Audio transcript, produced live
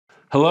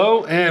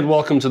Hello and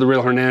welcome to The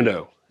Real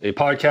Hernando, a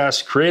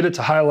podcast created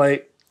to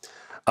highlight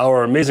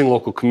our amazing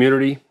local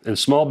community and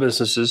small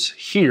businesses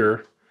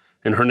here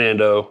in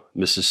Hernando,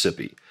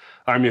 Mississippi.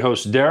 I'm your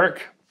host,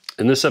 Derek,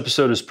 and this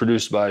episode is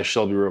produced by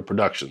Shelby Road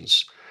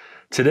Productions.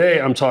 Today,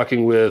 I'm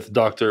talking with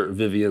Dr.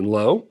 Vivian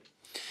Lo,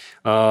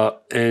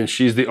 and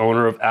she's the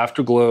owner of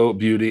Aftrglo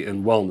Beauty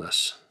and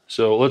Wellness.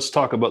 So let's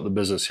talk about the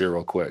business here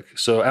real quick.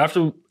 So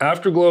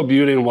Aftrglo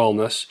Beauty and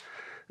Wellness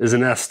is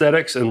an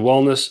aesthetics and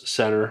wellness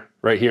center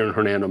right here in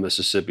Hernando,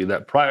 Mississippi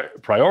that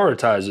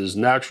prioritizes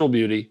natural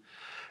beauty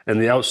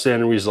and the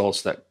outstanding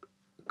results that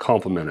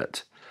complement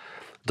it.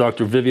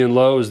 Dr. Vivian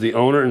Lo is the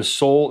owner and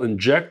sole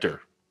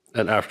injector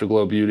at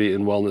Aftrglo Beauty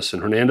and Wellness in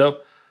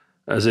Hernando.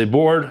 As a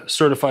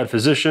board-certified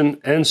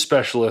physician and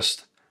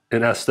specialist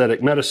in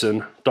aesthetic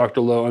medicine, Dr.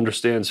 Lo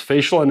understands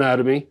facial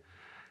anatomy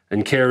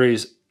and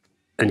carries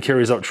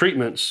out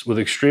treatments with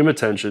extreme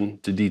attention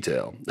to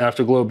detail.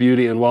 Aftrglo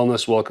Beauty and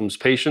Wellness welcomes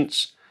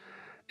patients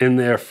in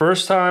their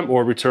first time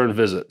or return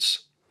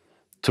visits.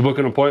 To book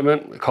an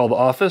appointment, call the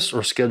office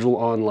or schedule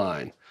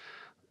online.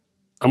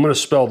 I'm going to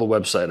spell the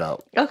website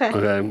out. Okay.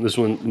 This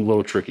one a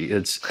little tricky.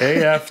 It's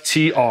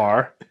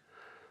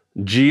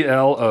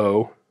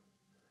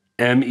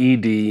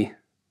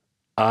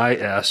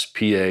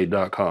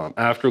AFTRGLOMEDISPA.com.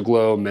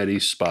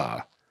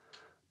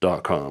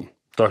 AfterglowMedispa.com.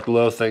 Dr.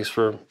 Lo, thanks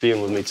for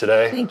being with me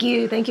today. Thank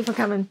you. Thank you for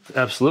coming.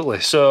 Absolutely.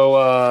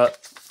 So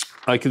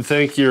I can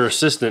thank your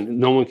assistant.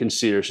 No one can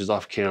see her. She's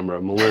off camera.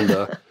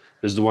 Melinda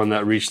is the one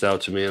that reached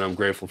out to me, and I'm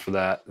grateful for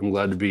that. I'm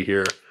glad to be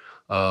here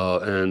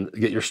and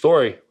get your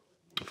story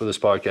for this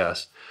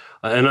podcast.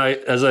 And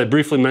as I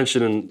briefly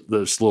mentioned in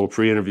this little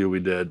pre-interview we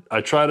did, I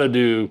try to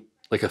do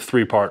like a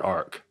 3-part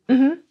arc.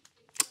 Mm-hmm.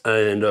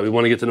 And we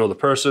want to get to know the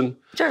person,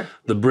 Sure.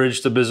 the bridge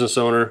to business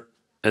owner,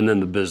 and then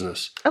the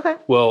business. Okay.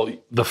 Well,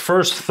 the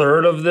first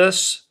third of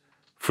this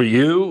for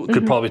you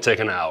could probably take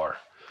an hour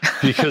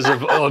because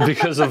of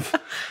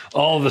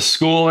all the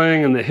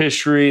schooling and the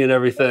history and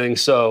everything.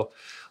 So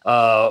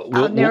I'll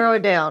narrow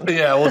it down.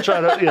 Yeah, we'll try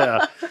to.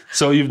 Yeah.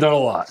 So you've done a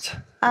lot.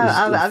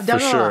 I've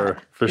done a lot.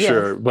 For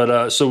sure.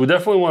 But so we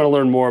definitely want to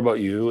learn more about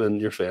you and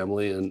your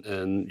family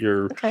and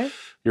your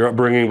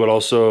upbringing, but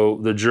also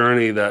the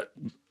journey that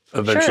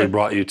eventually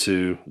brought you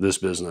to this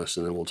business,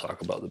 and then we'll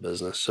talk about the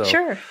business. So,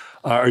 Sure.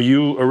 Are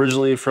you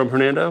originally from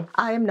Hernando?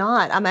 I am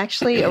not. I'm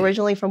actually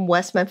originally from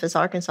West Memphis,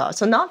 Arkansas,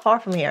 so not far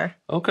from here.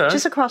 Okay.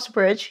 Just across the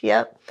bridge.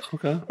 Yep.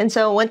 Okay. And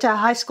so went to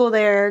high school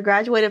there,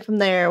 graduated from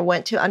there,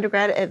 went to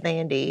undergrad at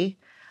Vandy.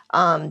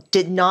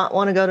 Did not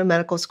want to go to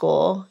medical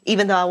school,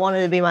 even though I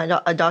wanted to be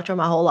a doctor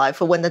my whole life.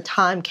 But when the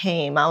time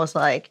came, I was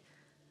like,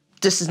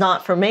 this is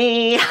not for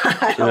me.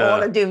 I don't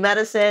want to do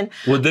medicine.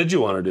 What did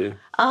you want to do?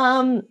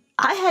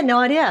 I had no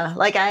idea.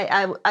 Like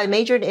I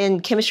majored in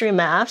chemistry and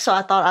math, so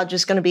I thought I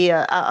was going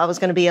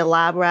to be a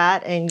lab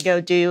rat and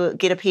get a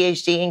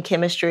PhD in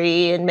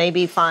chemistry and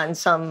maybe find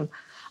some,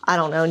 I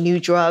don't know, new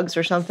drugs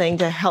or something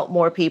to help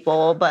more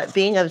people. But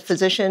being a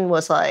physician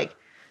was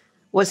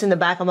in the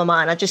back of my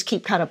mind. I just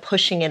keep kind of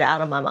pushing it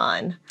out of my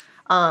mind.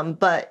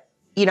 But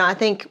I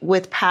think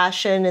with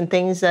passion and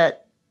things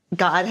that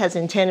God has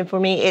intended for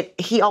me,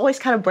 He always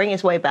kind of brings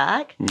His way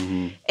back.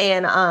 Mm-hmm.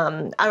 And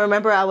I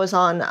remember I was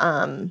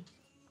on.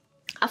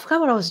 I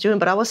forgot what I was doing,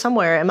 but I was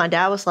somewhere, and my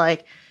dad was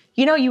like,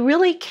 you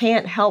really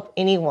can't help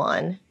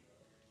anyone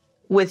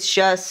with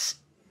just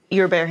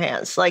your bare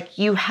hands. Like,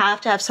 you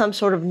have to have some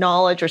sort of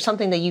knowledge or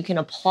something that you can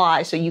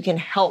apply so you can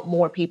help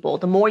more people.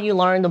 The more you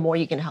learn, the more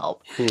you can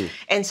help.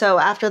 And so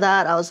after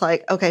that, I was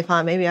like, okay,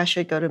 fine, maybe I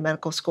should go to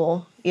medical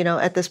school.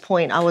 At this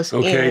point, I was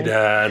in. Okay,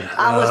 Dad.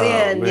 I was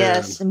in, man.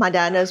 yes. My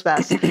dad knows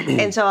best.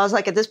 And so I was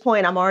like, at this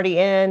point, I'm already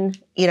in,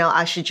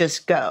 I should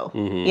just go,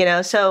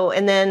 So,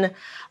 and then,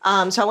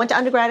 so I went to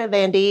undergrad at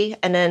Vandy,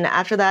 and then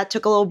after that,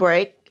 took a little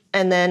break,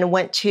 and then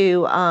went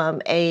to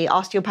a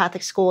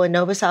osteopathic school in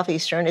Nova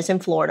Southeastern. It's in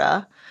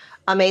Florida.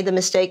 I made the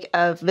mistake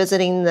of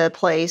visiting the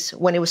place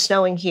when it was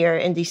snowing here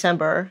in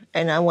December,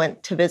 and I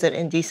went to visit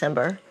in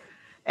December,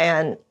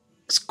 and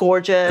it's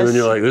gorgeous. And then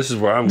you're like, this is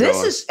where I'm going.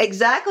 This is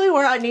exactly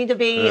where I need to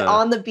be,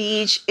 on the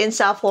beach in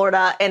South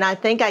Florida. And I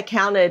think I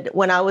counted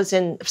when I was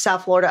in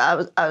South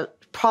Florida, I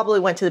probably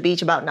went to the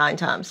beach about 9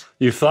 times.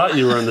 You thought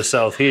you were in the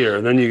south here,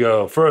 and then you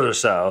go further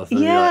south. And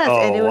yes, you're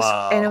like, and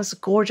wow. it was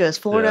gorgeous.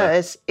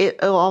 Florida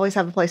it'll always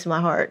have a place in my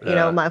heart.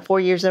 My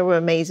 4 years there were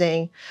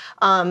amazing.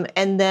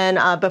 And then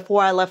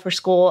before I left for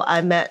school,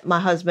 I met my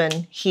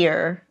husband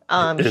here.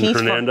 He's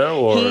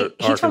Hernando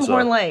he's from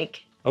Horn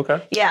Lake.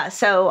 Okay. Yeah.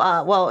 So,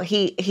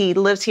 he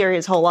lives here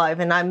his whole life,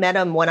 and I met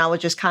him when I was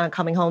just kind of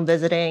coming home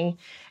visiting,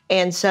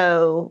 and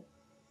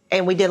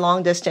we did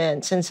long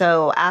distance. And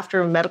so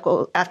after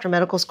medical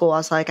school, I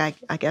was like, I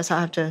guess I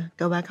have to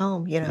go back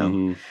home,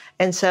 Mm-hmm.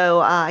 And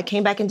so I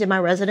came back and did my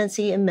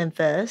residency in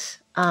Memphis,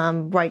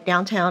 right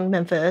downtown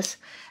Memphis,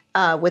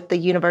 with the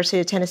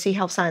University of Tennessee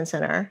Health Science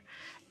Center.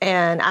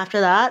 And after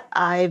that,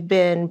 I've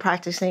been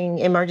practicing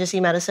emergency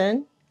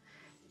medicine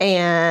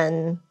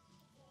and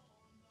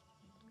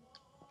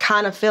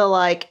kind of feel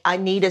like I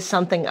needed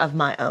something of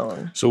my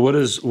own. So what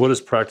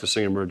is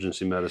practicing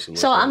emergency medicine?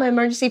 So I'm an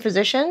emergency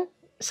physician.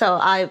 So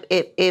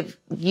if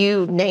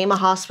you name a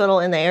hospital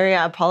in the area,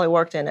 I probably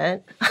worked in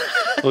it.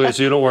 Okay,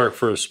 so you don't work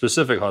for a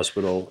specific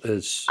hospital.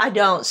 I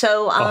don't.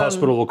 So a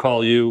hospital will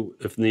call you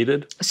if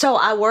needed. So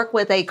I work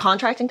with a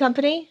contracting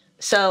company.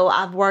 So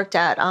I've worked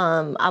at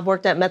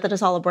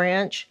Methodist Olive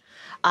Branch.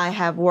 I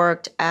have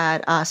worked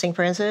at St.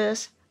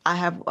 Francis. I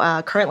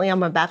have currently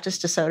I'm a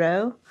Baptist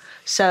DeSoto.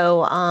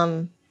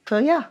 So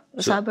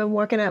so I've been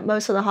working at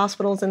most of the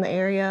hospitals in the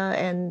area,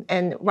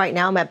 and right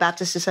now I'm at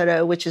Baptist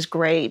DeSoto, which is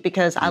great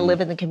because I live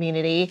in the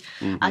community.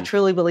 I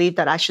truly believe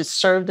that I should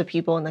serve the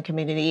people in the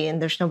community, and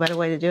there's no better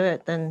way to do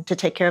it than to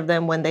take care of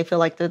them when they feel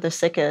like they're the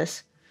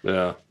sickest.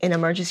 Yeah. In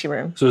emergency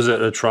room. So is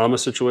it a trauma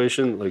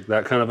situation, like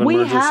that kind of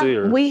emergency?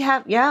 We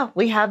have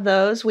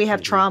those. We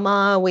have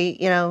trauma.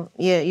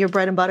 Your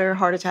bread and butter,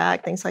 heart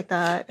attack, things like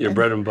that. Your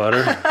bread and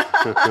butter?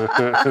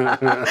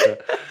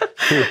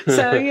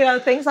 So,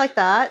 things like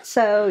that.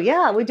 So,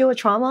 yeah, we deal with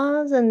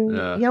traumas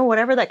and,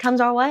 whatever that comes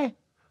our way.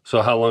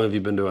 So how long have you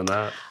been doing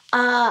that?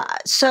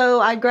 So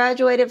I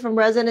graduated from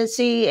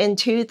residency in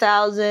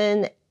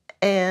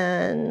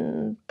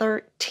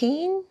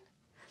 2013.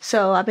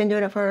 So I've been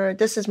doing it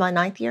this is my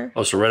 9th year.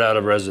 Oh, so right out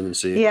of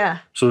residency. Yeah.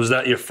 So is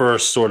that your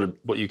first sort of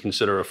what you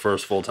consider a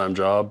first full-time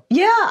job?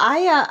 Yeah,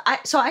 I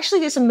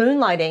actually did some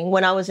moonlighting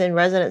when I was in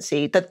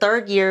residency. The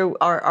 3rd year,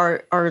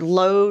 our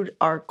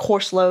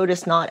course load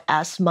is not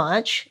as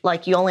much.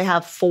 Like you only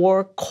have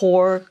 4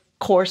 core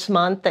course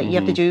month that you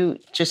have to do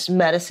just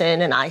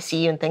medicine and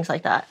ICU and things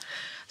like that.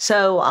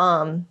 So,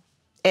 and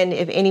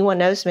if anyone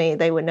knows me,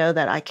 they would know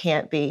that I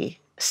can't be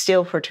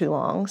still for too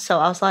long. So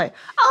I was like,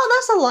 oh,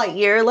 that's a light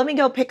year. Let me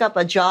go pick up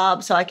a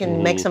job so I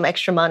can make some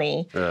extra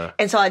money. Yeah.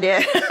 And so I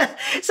did.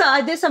 So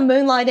I did some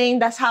moonlighting.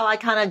 That's how I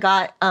kind of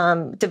got,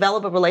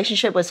 develop a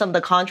relationship with some of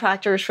the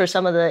contractors for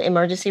some of the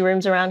emergency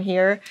rooms around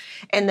here.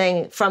 And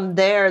then from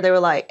there, they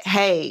were like,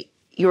 hey,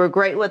 you were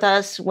great with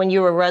us when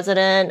you were a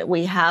resident.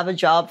 We have a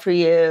job for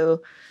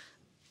you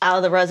out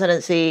of the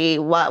residency.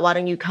 Why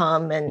don't you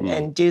come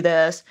and do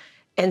this?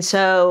 And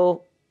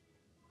so,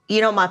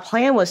 my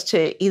plan was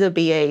to either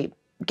be a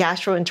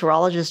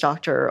gastroenterologist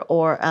doctor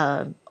or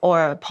a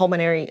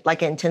pulmonary,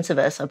 like an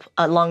intensivist,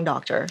 a lung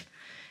doctor.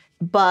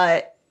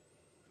 But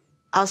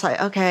I was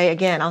like, okay,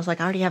 again, I was like,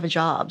 I already have a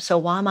job. So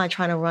why am I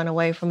trying to run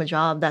away from a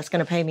job that's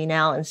going to pay me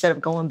now instead of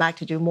going back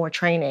to do more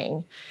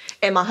training?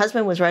 And my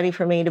husband was ready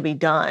for me to be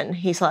done.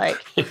 He's like,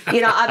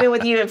 I've been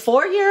with you in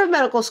 4 years of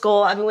medical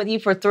school. I've been with you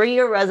for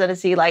 3-year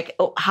residency. Like,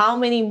 how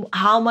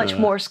much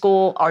more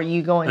school are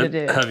you going to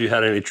do? Have you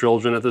had any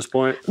children at this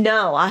point?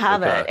 No, I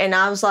haven't. Okay. And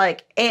I was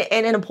like,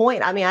 and in a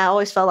point, I mean, I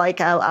always felt like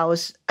I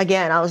was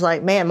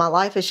like, man, my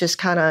life is just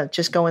kind of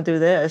just going through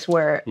this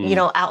where,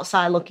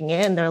 outside looking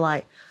in, they're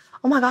like,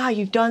 oh my God,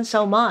 you've done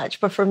so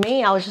much. But for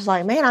me, I was just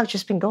like, man, I've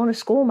just been going to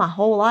school my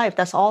whole life.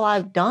 That's all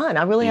I've done.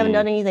 I really haven't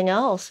done anything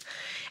else.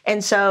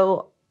 And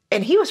so,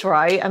 and he was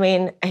right. I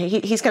mean,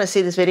 he's going to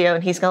see this video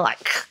and he's going to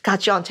like,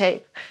 got you on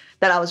tape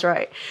that I was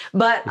right.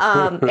 But,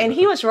 and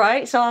he was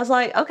right. So I was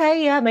like,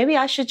 okay, yeah, maybe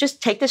I should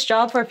just take this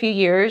job for a few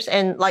years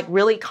and like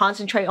really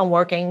concentrate on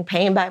working,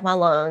 paying back my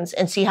loans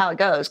and see how it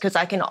goes. Cause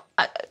I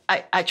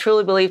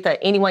truly believe that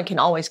anyone can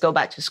always go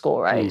back to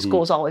school, right?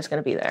 School's always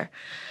going to be there.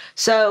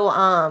 So,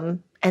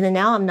 and then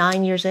now I'm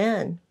 9 years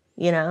in,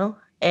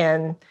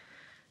 and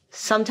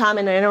sometime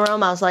in the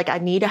interim, I was like, I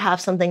need to have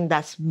something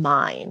that's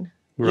mine,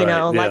 like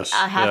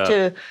I have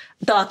to,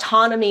 the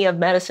autonomy of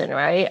medicine,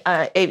 right?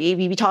 If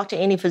you talk to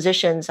any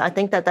physicians, I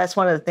think that that's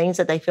one of the things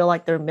that they feel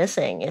like they're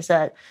missing is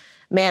that,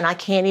 man, I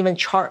can't even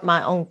chart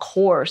my own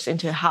course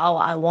into how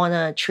I want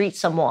to treat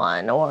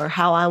someone or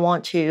how I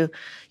want to,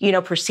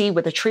 proceed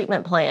with a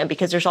treatment plan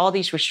because there's all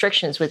these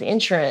restrictions with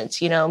insurance,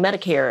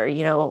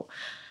 Medicare,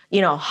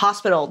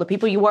 hospital, the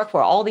people you work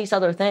for, all these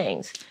other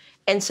things.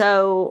 And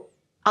so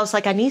I was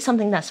like, I need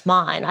something that's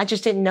mine. I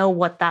just didn't know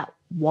what that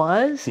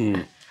was.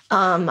 Having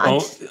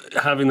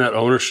that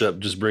ownership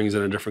just brings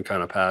in a different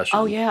kind of passion.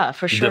 Oh, yeah,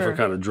 for sure. Different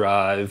kind of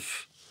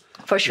drive.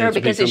 For sure,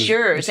 because it's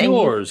yours. It's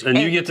yours, and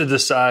you get to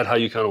decide how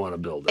you kind of want to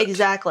build it.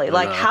 Exactly,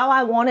 like how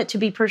I want it to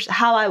be,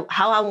 how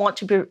I want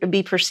to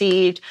be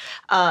perceived,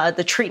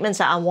 the treatments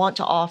that I want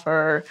to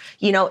offer.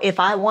 If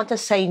I want to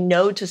say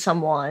no to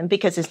someone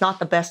because it's not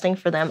the best thing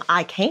for them,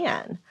 I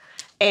can.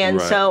 And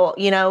so,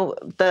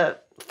 the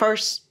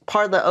first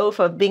part of the oath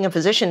of being a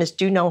physician is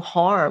do no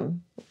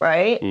harm,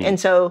 right? And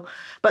so,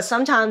 but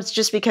sometimes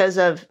just because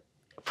of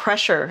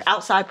pressure,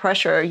 outside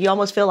pressure, you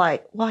almost feel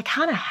like, well, I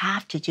kind of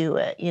have to do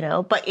it,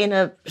 but in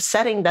a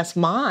setting that's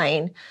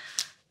mine,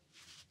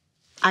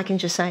 I can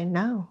just say,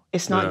 no,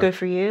 it's not good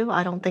for you.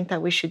 I don't think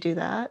that we should do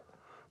that.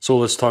 So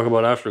let's talk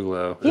about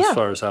Aftrglo as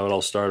far as how it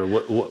all started.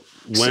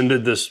 When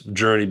did this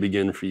journey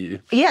begin for you?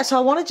 Yeah, so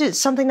I wanted to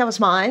something that was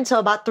mine. So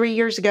about 3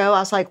 years ago, I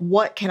was like,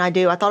 what can I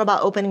do? I thought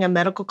about opening a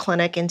medical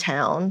clinic in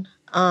town.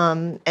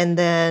 And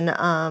then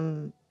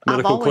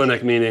medical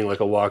clinic meaning like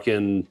a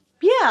walk-in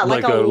Yeah,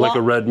 like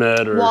a Red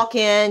Med or walk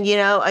in,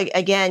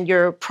 again,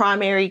 your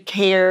primary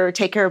care,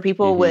 take care of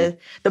people with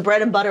the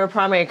bread and butter of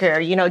primary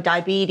care,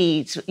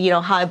 diabetes,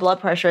 high blood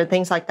pressure,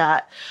 things like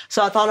that.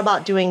 So I thought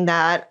about doing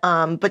that,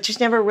 but just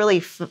never really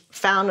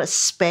found a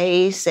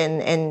space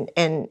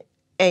and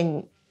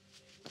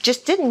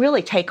just didn't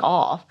really take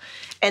off.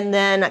 And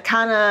then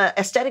kind of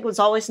aesthetic was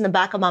always in the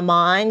back of my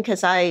mind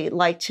because I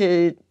like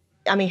to,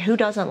 who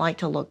doesn't like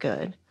to look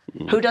good?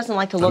 Who doesn't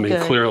like to look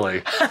good?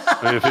 Clearly.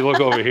 If you look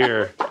over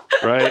here,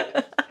 right?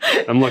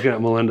 I'm looking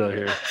at Melinda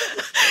here.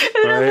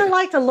 Who doesn't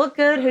like to look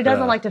good? Who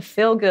doesn't like to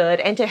feel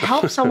good? And to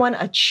help someone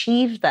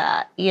achieve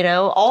that,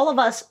 all of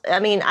us,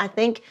 I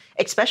think,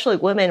 especially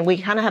women, we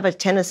kind of have a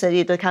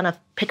tendency to kind of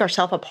pick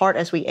ourselves apart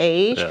as we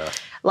age. Yeah.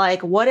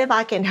 Like, what if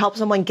I can help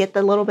someone get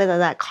the little bit of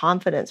that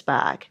confidence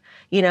back?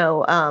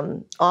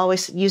 I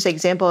always use the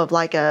example of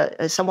like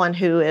someone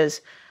who is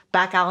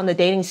back out on the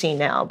dating scene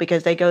now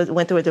because they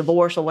went through a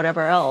divorce or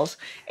whatever else.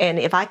 And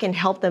if I can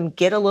help them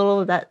get a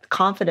little of that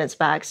confidence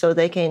back so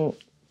they can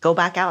go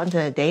back out into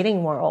the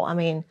dating world,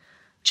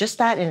 just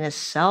that in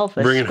itself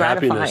is bringing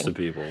gratifying. Happiness to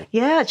people.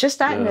 Yeah, just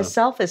that in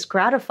itself is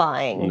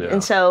gratifying. Yeah.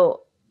 And so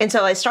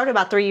I started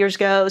about 3 years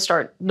ago,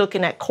 start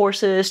looking at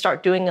courses,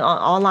 start doing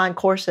online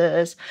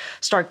courses,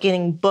 start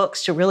getting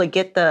books to really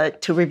to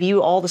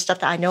review all the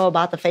stuff that I know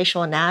about the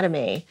facial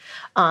anatomy,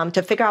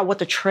 to figure out what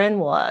the trend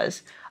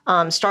was.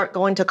 Start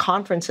going to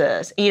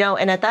conferences,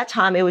 and at that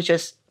time it was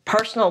just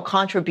personal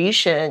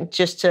contribution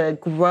just to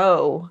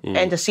grow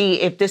and to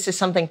see if this is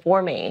something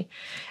for me.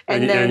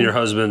 And your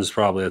husband's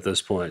probably at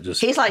this point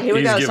he's like, here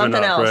we go,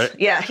 something else. Right?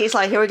 Yeah, he's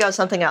like, here we go,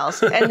 something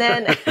else. And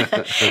then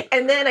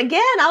and then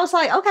again, I was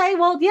like, okay,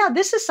 well, yeah,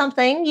 this is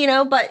something,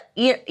 but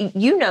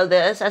you know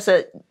this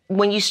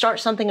when you start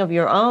something of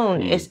your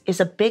own, it's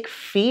a big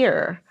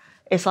fear.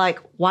 It's like,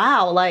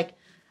 wow, like,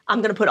 I'm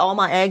going to put all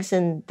my eggs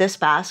in this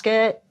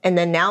basket. And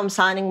then now I'm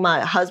signing my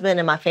husband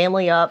and my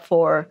family up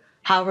for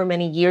however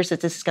many years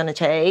that this is going to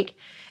take.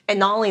 And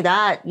not only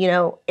that,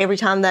 every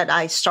time that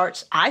I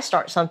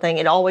start something,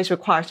 it always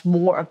requires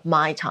more of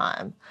my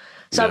time.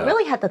 So I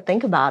really had to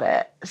think about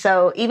it.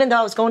 So even though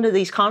I was going to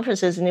these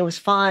conferences and it was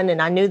fun and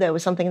I knew that it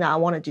was something that I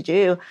wanted to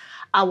do,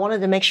 I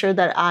wanted to make sure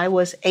that I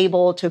was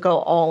able to go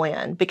all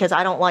in because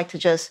I don't like to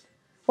just,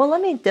 well,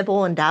 let me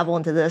dibble and dabble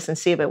into this and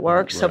see if it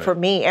works. Right. So for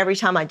me, every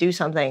time I do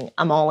something,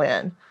 I'm all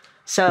in.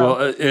 So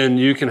well, and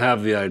you can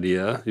have the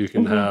idea, you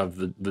can have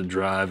the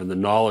drive and the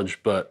knowledge,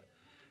 but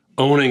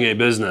owning a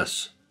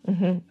business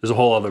is a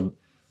whole other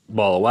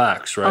ball of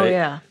wax, right? Oh,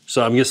 yeah.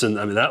 So I'm guessing,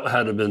 that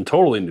had to have been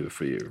totally new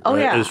for you, oh,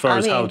 right? Yeah. As far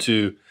as how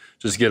to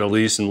just get a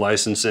lease and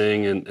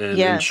licensing and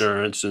yes.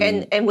 insurance.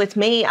 And with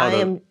me, I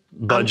am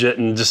budget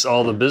and just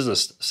all the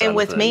business side and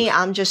with me,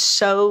 I'm just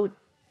so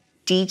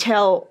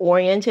detail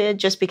oriented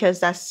just because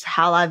that's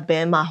how I've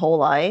been my whole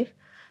life.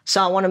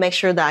 So I want to make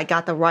sure that I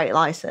got the right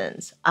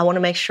license. I want to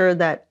make sure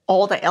that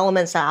all the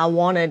elements that I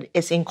wanted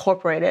is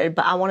incorporated,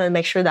 but I want to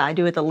make sure that I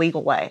do it the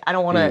legal way. I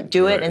don't want to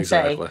do it and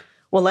say,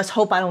 well, let's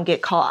hope I don't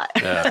get caught.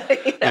 Yeah.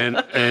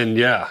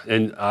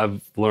 And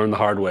I've learned the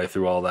hard way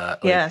through all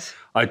that. Like, yes.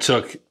 I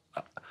took,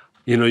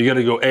 you got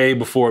to go A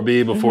before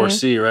B before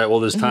C, right? Well,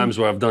 there's times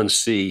where I've done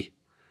C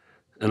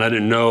and I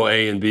didn't know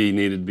A and B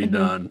needed to be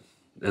done.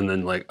 And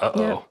then like,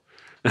 Yeah.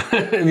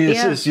 And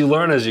you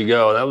learn as you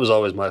go. That was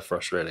always my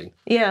frustrating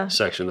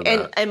section of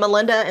that. And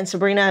Melinda and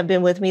Sabrina have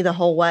been with me the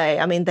whole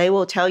way. They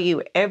will tell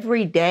you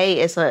every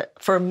day is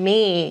for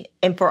me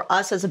and for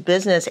us as a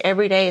business,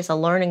 every day is a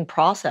learning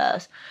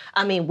process.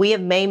 We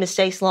have made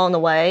mistakes along the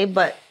way,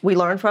 but we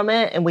learn from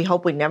it and we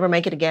hope we never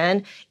make it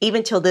again.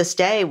 Even till this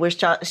day, we're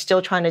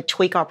still trying to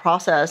tweak our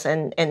process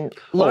and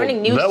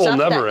learning new stuff. That will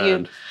never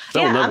end.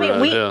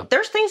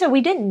 There's things that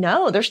we didn't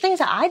know. There's things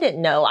that I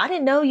didn't know. I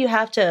didn't know you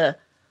have to,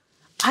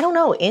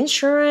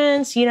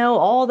 insurance,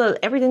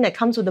 everything that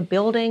comes with the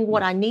building,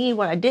 what I need,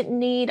 what I didn't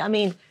need.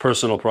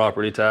 Personal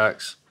property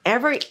tax.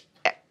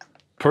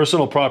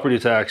 Personal property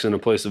tax in a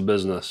place of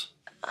business.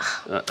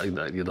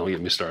 You don't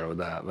get me started with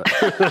that. But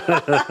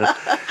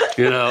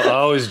I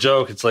always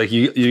joke, it's like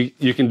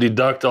you can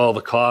deduct all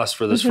the costs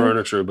for this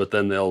furniture, but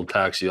then they'll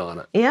tax you on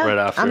it right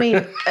after.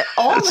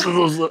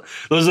 Those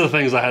are the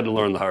things I had to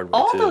learn the hard way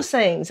all too. Those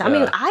things.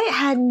 I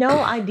had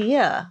no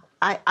idea.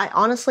 I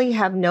honestly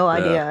have no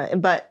idea,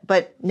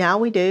 but now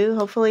we do.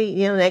 Hopefully,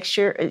 next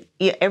year,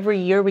 every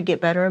year we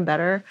get better and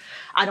better.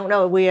 I don't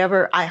know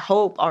if I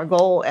hope our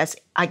goal, as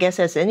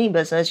any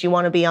business, you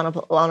want to be on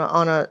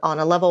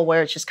a level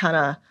where it just kind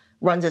of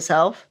runs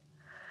itself.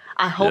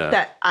 I hope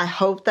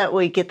that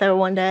we get there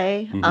one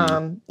day.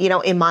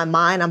 In my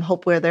mind, I'm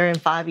hope we're there in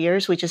 5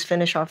 years. We just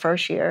finished our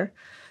first year,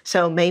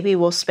 so maybe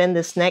we'll spend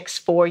this next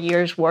 4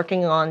 years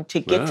working on to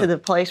get to the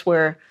place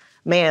where,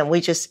 man,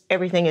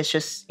 everything is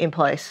just in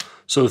place.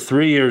 So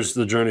 3 years,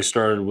 the journey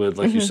started with,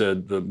 like you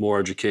said, the more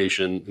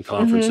education and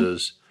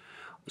conferences.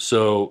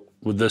 So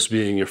with this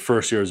being your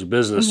first year as a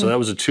business, so that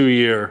was a 2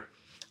 year.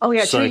 Oh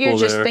yeah, 2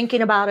 years just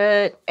thinking about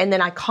it, and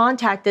then I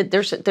contacted.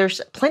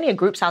 There's plenty of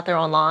groups out there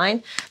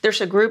online. There's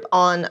a group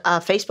on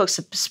Facebook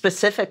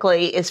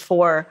specifically is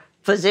for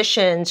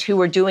physicians who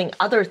were doing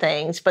other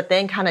things, but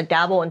then kind of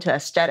dabble into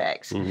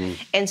aesthetics.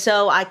 And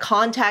so I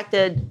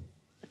contacted,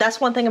 that's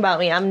one thing about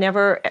me. I'm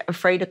never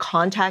afraid to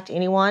contact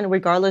anyone,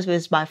 regardless if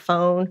it's by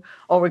phone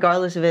or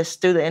regardless if it's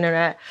through the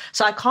internet.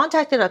 So I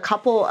contacted I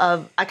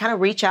kind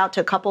of reached out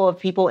to a couple of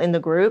people in the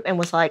group and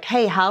was like,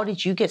 hey, how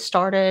did you get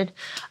started?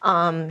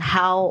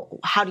 How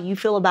do you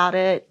feel about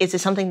it? Is it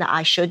something that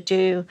I should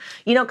do?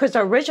 You know, because the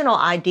original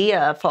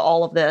idea for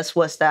all of this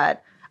was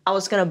that I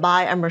was going to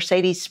buy a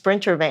Mercedes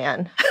Sprinter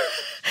van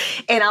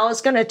and I was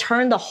going to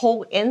turn the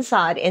whole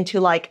inside into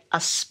like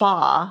a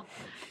spa.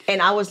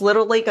 And I was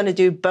literally going to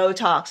do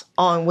Botox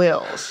on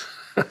wheels.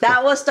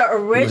 That was the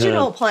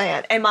original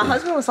plan. And my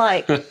husband was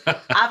like,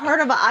 I've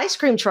heard of an ice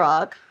cream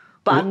truck,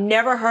 but I've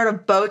never heard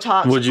of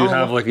Botox. Would you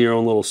have like your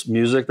own little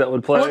music that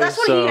would play? Well, that's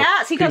what he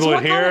asked. He goes, people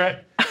what would hear kind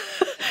it.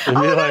 Oh,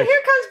 no, like,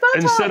 here comes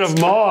Botox. Instead of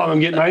Mom, I'm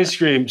getting ice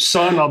cream.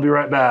 Son, I'll be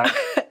right back.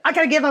 I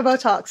got to get my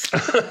Botox.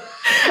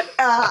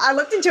 I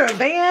looked into a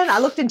van. I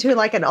looked into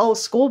like an old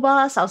school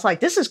bus. I was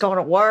like, this is going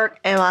to work.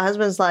 And my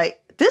husband's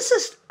like,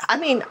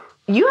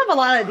 you have a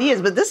lot of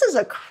ideas, but this is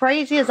the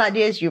craziest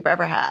ideas you've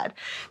ever had.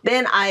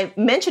 Then I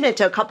mentioned it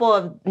to a couple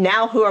of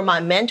now who are my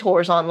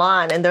mentors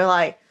online, and they're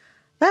like,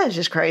 that is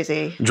just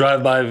crazy.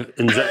 Drive-by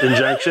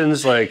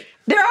injections, like...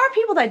 There are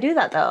people that do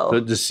that, though.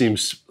 That just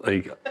seems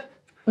like...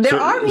 There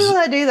are people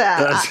that do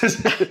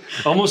that.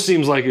 Almost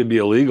seems like it'd be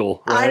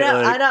illegal. Right?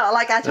 I know.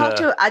 Like I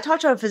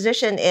talked to a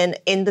physician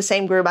in the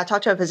same group. I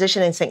talked to a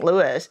physician in St.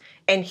 Louis,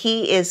 and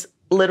he is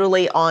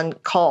literally on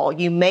call.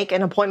 You make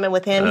an appointment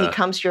with him. He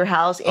comes to your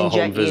house, inject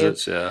home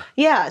visits, you.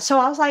 Yeah. So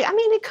I was like, I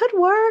mean, it could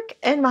work.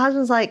 And my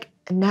husband's like,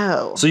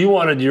 no. So you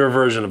wanted your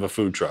version of a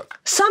food truck.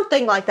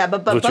 Something like that,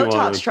 but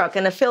Botox truck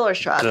and a fillers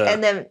truck. Yeah.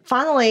 And then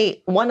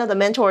finally, one of the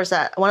mentors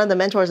that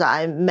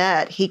I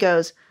met, he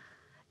goes,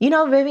 you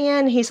know,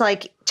 Vivian, he's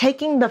like,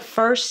 taking the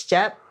first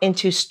step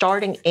into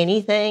starting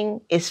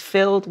anything is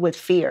filled with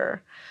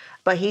fear.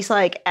 But he's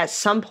like, at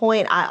some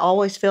point, I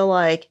always feel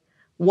like,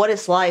 what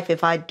is life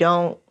if I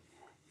don't,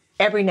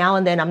 every now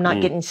and then I'm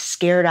not getting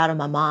scared out of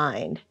my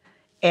mind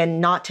and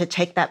not to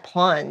take that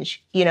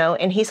plunge, you know?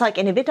 And he's like,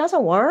 and if it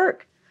doesn't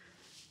work,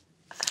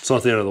 it's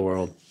not the end of the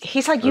world.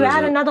 He's like, you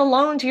add another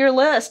loan to your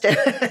list.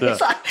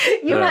 He's like,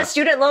 you've had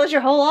student loans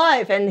your whole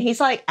life. And he's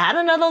like, add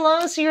another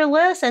loan to your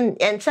list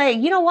and say,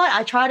 you know what?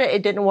 I tried it.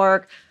 It didn't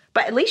work.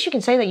 But at least you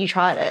can say that you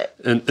tried it.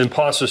 And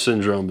imposter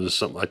syndrome is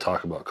something I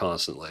talk about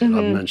constantly. And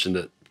I've mentioned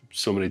it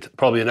so many,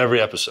 probably in every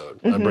episode,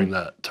 I bring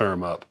that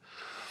term up.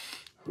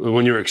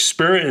 When you're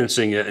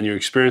experiencing it and you're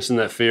experiencing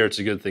that fear, it's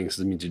a good thing because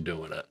it means you're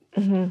doing it.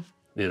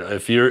 You know,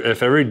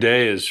 if every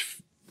day is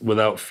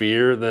without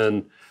fear,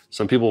 then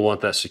some people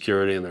want that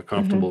security and they're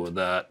comfortable with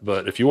that.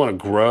 But if you want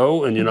to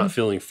grow and you're not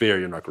feeling fear,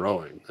 you're not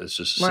growing. It's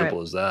just as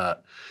simple as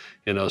that.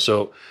 You know,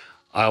 so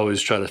I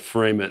always try to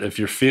frame it. If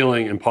you're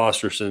feeling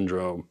imposter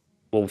syndrome,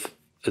 well,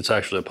 it's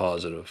actually a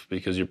positive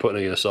because you're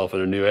putting yourself in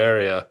a new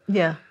area.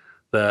 Yeah.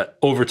 That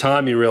over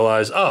time you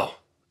realize, oh,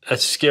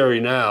 that's scary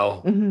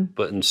now,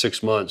 but in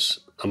 6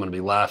 months I'm going to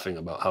be laughing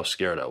about how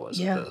scared I was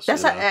at this.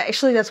 That's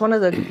actually that's one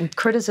of the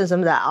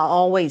criticisms that I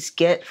always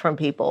get from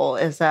people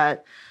is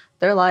that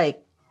they're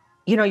like,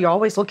 you know, you're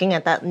always looking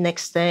at that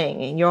next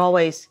thing, and you're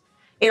always.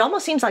 It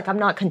almost seems like I'm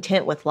not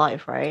content with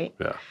life, right?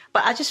 Yeah.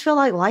 But I just feel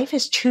like life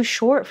is too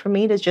short for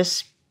me to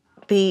just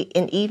be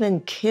an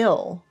even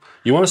kill.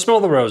 You want to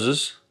smell the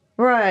roses,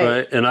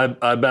 right? And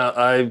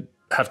I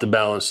have to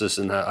balance this,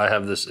 and I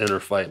have this inner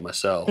fight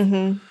myself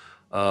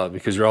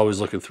because you're always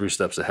looking 3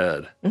 steps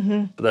ahead.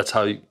 But that's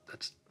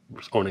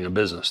owning a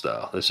business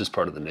style. That's just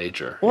part of the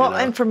nature. Well, you know?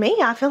 And for me,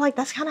 I feel like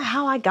that's kind of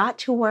how I got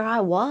to where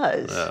I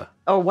was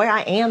or where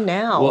I am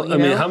now. Well, I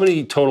mean, how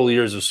many total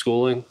years of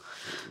schooling?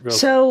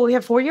 So we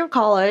have 4-year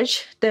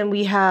college, then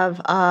we have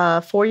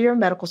 4-year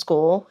medical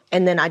school,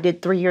 and then I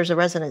did 3 years of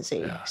residency.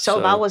 Yeah, so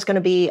if I was going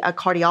to be a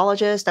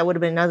cardiologist, that would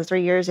have been another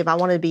 3 years. If I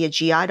wanted to be a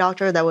GI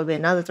doctor, that would have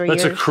been another 3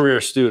 years. That's a career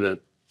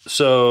student.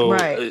 So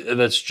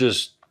that's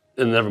just,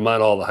 and never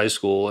mind all the high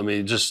school. I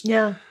mean, just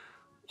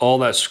all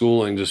that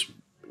schooling just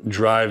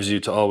drives you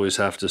to always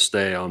have to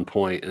stay on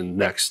point and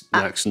next.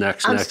 I'm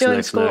still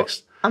in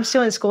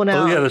school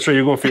now. Oh yeah, that's right.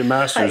 You're going for your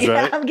master's,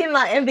 right? I'm getting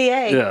my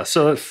MBA. Yeah,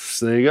 so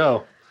there you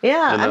go.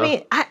 Yeah,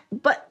 you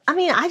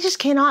know? I just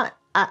cannot.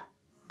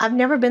 I've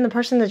never been the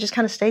person that just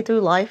kind of stayed through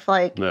life,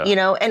 you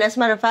know. And as a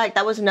matter of fact,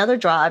 that was another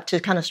drive to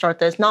kind of start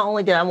this. Not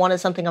only did I wanted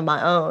something of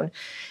my own,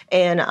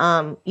 and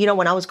you know,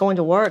 when I was going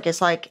to work,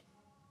 it's like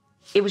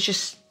it was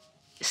just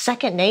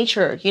second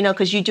nature, you know,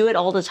 because you do it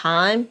all the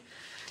time.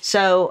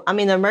 So, I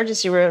mean, the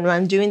emergency room,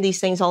 I'm doing these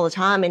things all the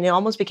time, and it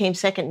almost became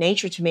second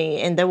nature to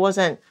me. And there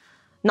wasn't,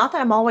 not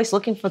that I'm always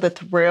looking for the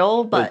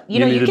thrill, but you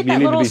know, you get that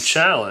little, you need to be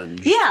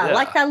challenged. Yeah,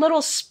 like that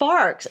little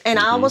spark. And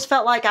I almost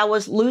felt like I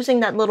was losing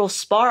that little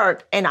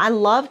spark. And I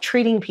love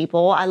treating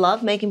people. I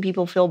love making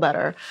people feel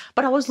better.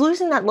 But I was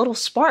losing that little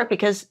spark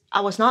because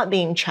I was not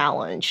being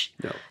challenged,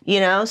 you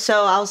know?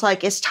 So I was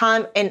like, it's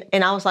time. And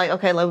I was like,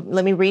 okay,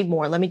 let me read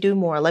more. Let me do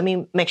more. Let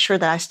me make sure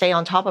that I stay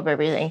on top of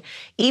everything.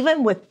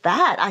 Even with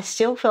that, I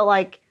still feel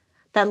like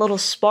that little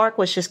spark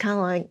was just kind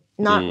of like,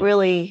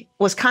 really,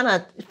 was kind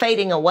of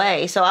fading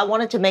away. So I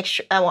wanted to make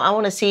sure, I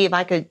want to see if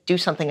I could do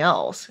something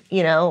else,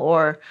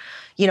 or,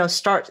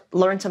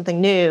 learn something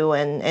new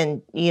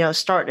and,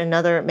 start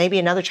maybe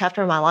another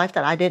chapter of my life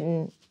that I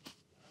didn't.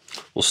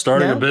 Well,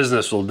 starting a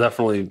business will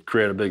definitely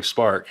create a big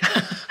spark,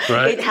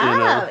 right? It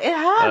have.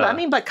 I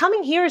mean, but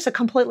coming here is a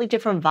completely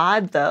different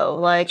vibe,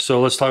 though. So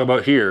let's talk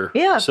about here.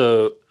 Yeah.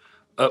 So,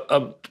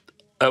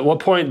 at what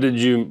point did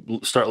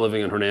you start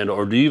living in Hernando,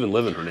 or do you even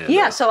live in Hernando?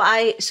 Yeah.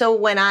 So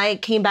when I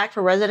came back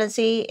for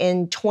residency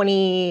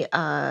when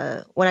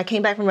I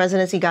came back from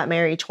residency, got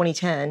married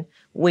 2010.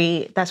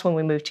 That's when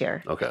we moved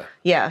here. Okay.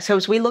 Yeah. So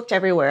we looked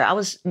everywhere. I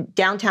was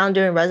downtown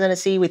doing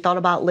residency. We thought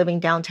about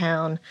living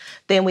downtown.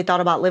 Then we thought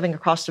about living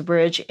across the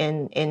bridge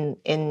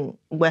in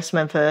West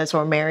Memphis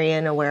or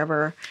Marion or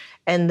wherever.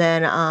 And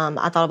then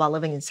I thought about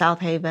living in South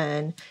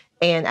Haven.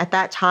 And at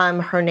that time,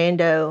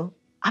 Hernando,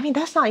 I mean,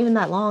 that's not even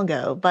that long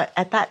ago, but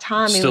at that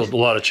time, still a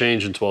lot of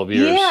change in 12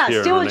 years. Yeah,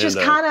 here still in just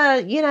kind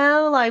of,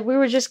 we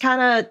were just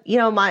kind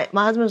of, my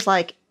husband was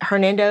like,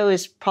 Hernando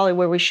is probably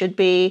where we should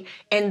be.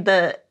 And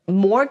the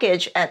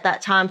mortgage at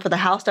that time for the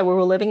house that we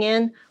were living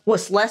in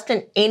was less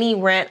than any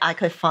rent I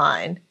could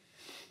find.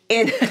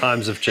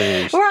 Times have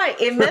changed. Right,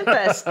 in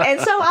Memphis.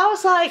 And so I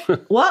was like,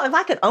 well, if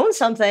I could own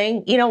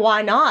something,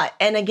 why not?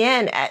 And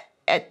again,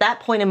 at that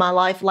point in my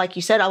life, like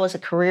you said, I was a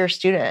career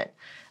student.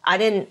 I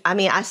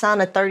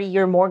signed a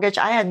 30-year mortgage.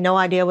 I had no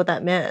idea what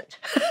that meant.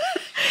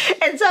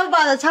 And so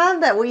by the time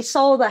that we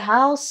sold the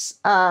house,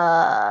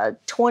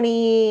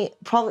 probably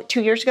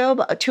 2 years ago,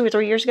 but 2 or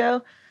 3 years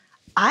ago,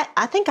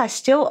 I think I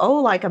still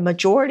owe like a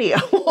majority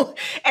of,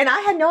 and I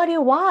had no idea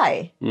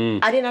why.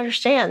 I didn't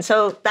understand.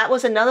 So that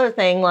was another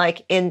thing,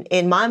 like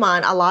in my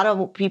mind, a lot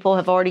of people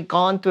have already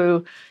gone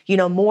through,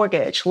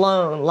 mortgage,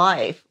 loan,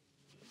 life.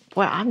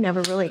 Well, I've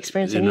never really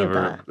experienced any of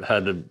that. You never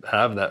had to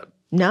have that.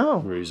 No.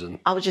 Reason.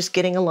 I was just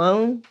getting a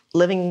loan,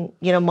 living,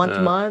 month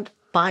to month,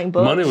 buying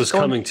books. Money was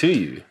coming to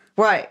you.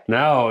 Right.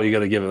 Now you got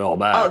to give it all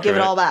back. Oh, give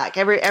it all back.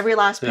 Every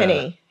last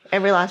penny. Yeah.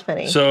 Every last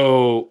penny.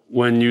 So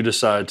when you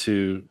decide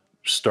to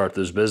start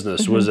this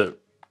business, was it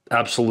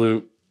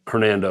absolute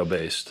Hernando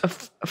based?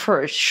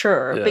 For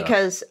sure. Yeah.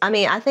 Because,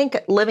 I think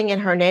living in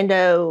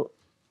Hernando,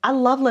 I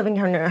love living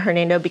in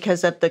Hernando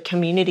because of the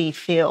community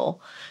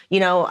feel.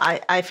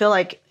 I feel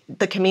like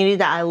the community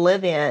that I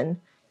live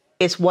in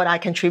is what I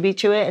contribute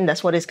to it, and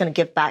that's what it's going to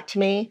give back to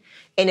me.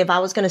 And if I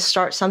was going to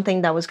start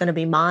something that was going to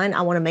be mine,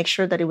 I want to make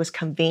sure that it was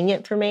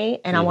convenient for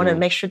me, and I want to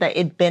make sure that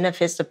it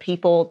benefits the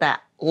people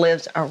that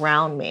lives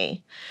around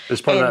me.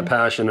 It's part of that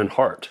passion and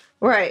heart.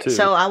 Right. Too.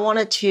 So I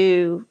wanted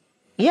to,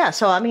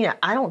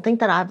 I don't think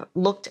that I've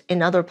looked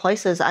in other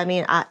places. I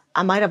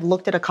might have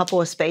looked at a couple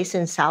of spaces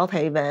in South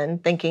Haven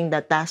thinking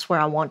that that's where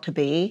I want to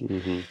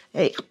be.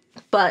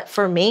 But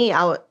for me,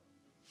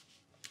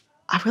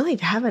 I really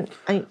haven't.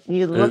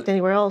 You looked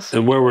anywhere else?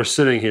 And where we're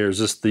sitting here, is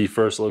this the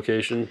first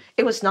location?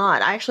 It was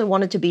not. I actually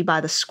wanted to be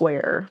by the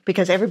square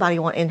because everybody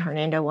in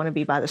Hernando want to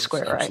be by the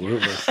square,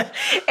 Absolutely. Right?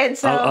 And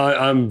so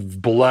I'm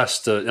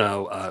blessed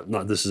to,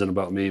 this isn't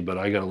about me, but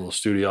I got a little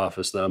studio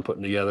office that I'm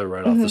putting together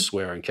right off the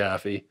square in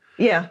Caffey.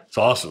 Yeah. It's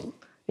awesome.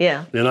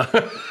 Yeah.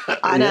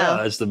 I know.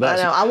 Yeah, it's the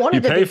best. I know.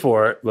 You pay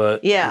for it,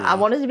 but. Yeah, I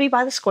wanted to be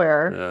by the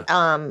square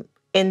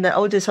in the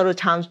old DeSoto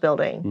Times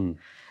building.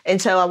 And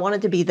so I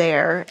wanted to be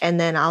there. And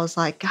then I was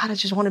like, God, I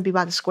just want to be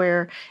by the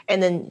square.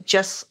 And then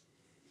just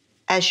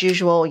as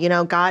usual,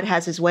 God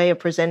has his way of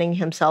presenting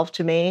himself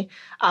to me.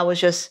 I was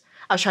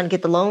trying to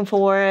get the loan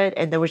for it.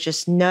 And there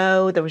was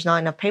not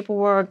enough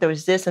paperwork. There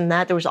was this and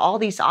that. There was all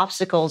these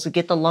obstacles to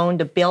get the loan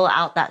to build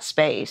out that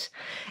space.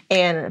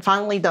 And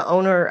finally, the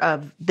owner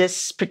of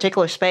this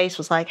particular space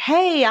was like,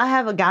 hey, I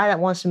have a guy that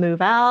wants to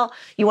move out.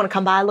 You want to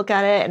come by, look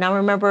at it? And I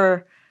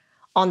remember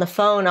on the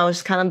phone, I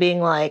was kind of being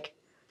like,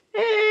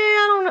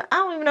 I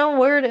don't even know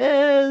where it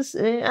is. I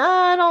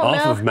don't know.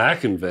 Off of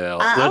Mackinvale.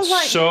 That's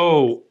like,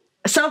 so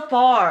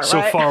far, right?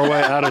 So far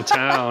away out of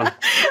town.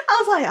 I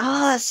was like, oh,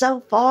 that's so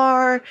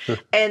far.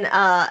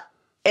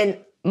 and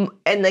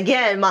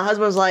again, my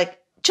husband was like,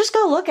 just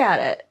go look at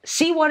it.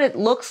 See what it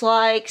looks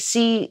like.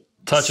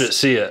 Touch it,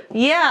 see it.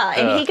 Yeah.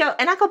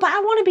 And I go, but I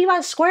want to be by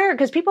the square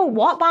because people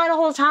walk by it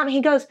all the time. And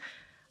he goes,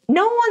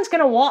 no one's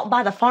going to walk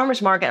by the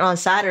farmer's market on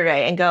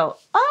Saturday and go,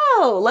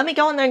 oh, let me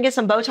go in there and get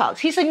some Botox.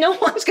 He said, no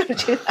one's going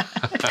to do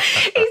that.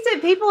 He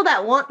said, people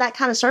that want that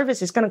kind of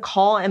service is going to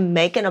call and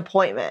make an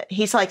appointment.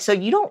 He's like, so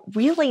you don't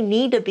really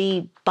need to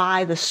be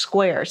by the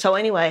square. So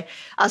anyway,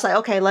 I was like,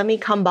 okay, let me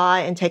come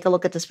by and take a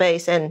look at the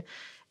space. And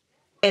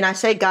I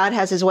say God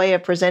has his way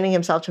of presenting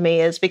himself to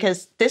me is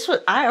because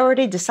I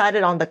already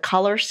decided on the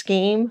color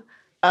scheme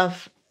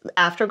of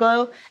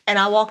Aftrglo. And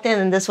I walked in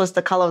and this was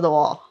the color of the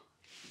wall.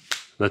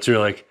 You're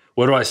like,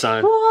 what do I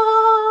sign?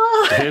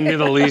 What? Hand me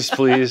the lease,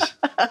 please.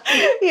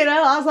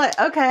 I was like,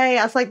 okay.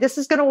 I was like, this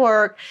is going to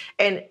work.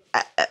 And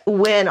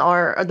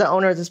the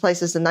owner of this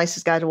place is the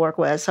nicest guy to work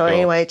with. So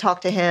anyway,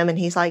 talked to him and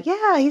he's like,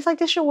 yeah,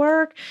 this should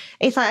work.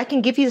 And he's like, I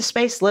can give you the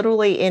space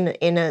literally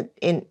in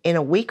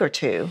a week or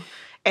two.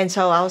 And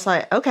so I was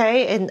like,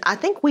 okay. And I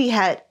think we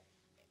had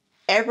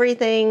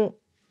everything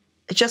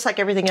just like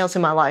everything else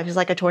in my life. It's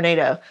like a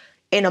tornado.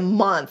 In a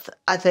month,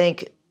 I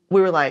think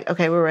we were like,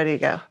 okay, we're ready to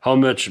go. How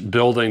much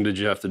building did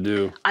you have to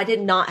do? I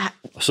did not.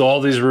 So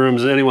all these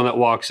rooms, anyone that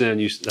walks in,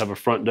 you have a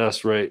front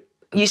desk, right?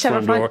 You used to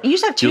have a front. You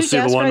used to have two You'll see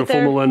desks the wonderful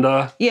right there.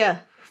 Melinda. Yeah.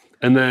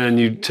 And then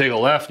you take a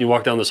left and you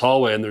walk down this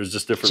hallway and there's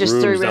just different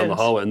rooms down the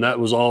hallway. And that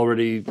was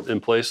already in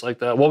place like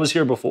that. What was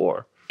here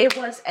before? It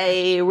was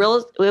a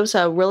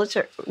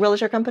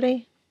realtor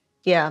company.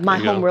 Yeah, My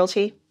Home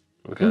Realty.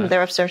 Okay.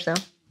 They're upstairs now.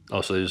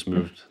 Oh, so they just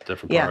moved a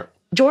different part.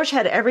 George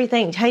had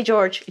everything. Hey,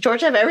 George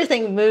had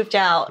everything moved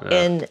out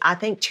in, I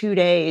think, 2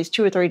 days,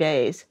 2 or 3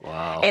 days.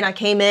 Wow. And I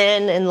came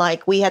in and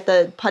like we had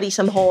to putty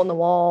some hole in the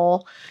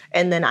wall.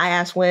 And then I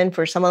asked Wynn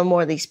for some of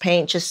more of these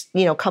paints, just,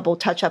 a couple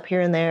touch up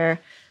here and there,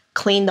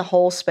 clean the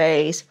whole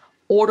space,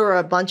 order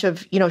a bunch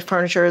of,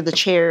 furniture, the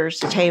chairs,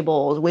 the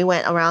tables. We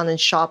went around and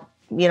shopped,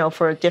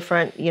 for a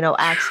different,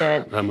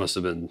 accent. That must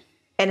have been.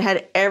 And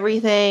had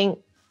everything.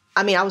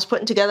 I mean, I was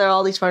putting together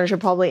all these furniture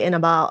probably in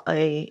about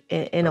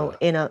in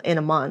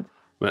a month.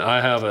 I mean,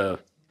 I have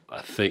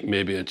I think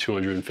maybe a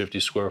 250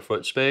 square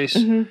foot space,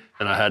 and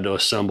I had to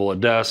assemble a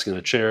desk and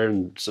a chair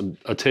and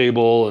a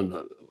table and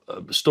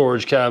a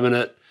storage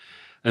cabinet,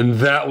 and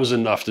that was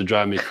enough to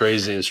drive me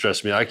crazy and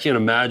stress me. I can't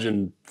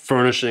imagine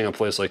furnishing a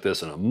place like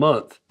this in a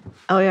month.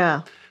 Oh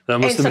yeah.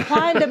 And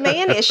supply and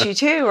demand issue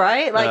too,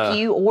 right? Like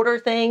you order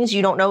things,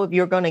 you don't know if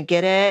you're going to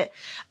get it.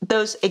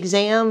 The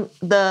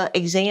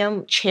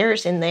exam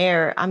chairs in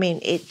there, I mean,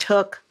 it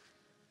took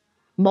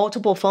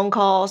multiple phone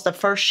calls. The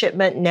first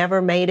shipment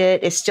never made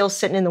it. It's still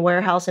sitting in the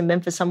warehouse in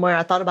Memphis somewhere.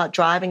 I thought about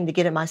driving to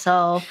get it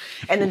myself.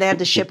 And then they have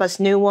to ship us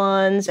new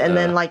ones. And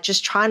then like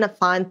just trying to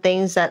find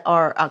things that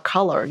are a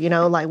color,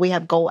 like we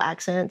have gold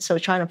accents. So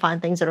trying to find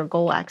things that are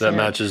gold accents. That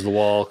matches the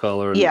wall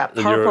color. Yeah,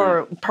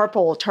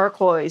 purple,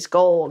 turquoise,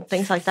 gold,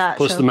 things like that.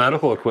 Plus the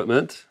medical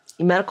equipment.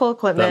 Medical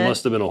equipment. That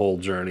must have been a whole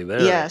journey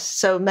there. Yes.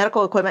 So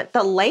medical equipment.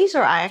 The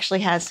laser I actually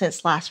had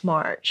since last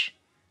March.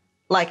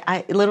 Like,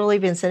 I literally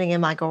been sitting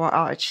in my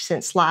garage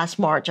since last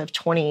March of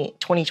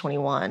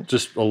 2021.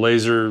 Just a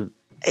laser.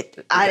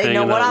 I didn't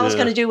know what I was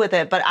going to do with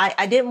it, but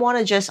I didn't want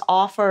to just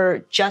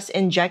offer just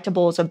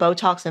injectables of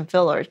Botox and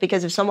fillers,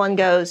 because if someone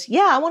goes,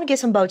 yeah, I want to get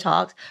some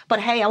Botox, but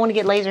hey, I want to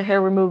get laser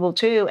hair removal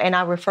too, and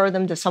I refer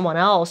them to someone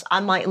else, I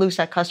might lose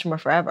that customer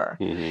forever.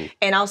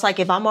 And I was like,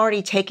 if I'm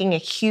already taking a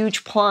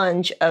huge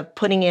plunge of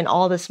putting in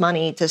all this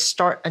money to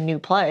start a new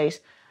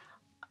place,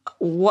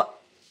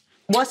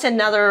 what's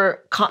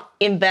another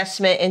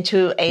investment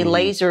into a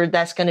laser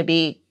that's going to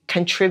be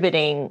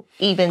contributing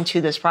even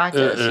to this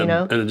practice,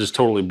 And it just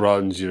totally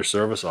broadens your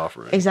service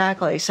offering.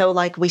 Exactly. So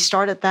like we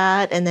started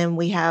that, and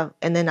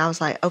then I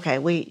was like, okay,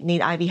 we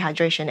need IV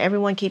hydration.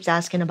 Everyone keeps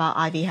asking about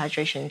IV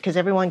hydration because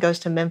everyone goes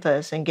to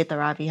Memphis and get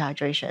their IV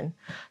hydration.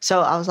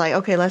 So I was like,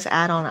 okay, let's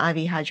add on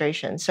IV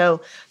hydration.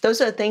 So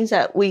those are the things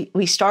that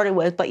we started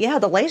with. But yeah,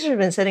 the laser's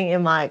been sitting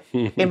in my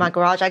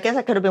garage. I guess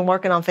I could have been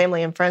working on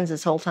Family and Friends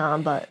this whole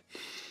time, but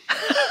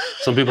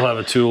some people have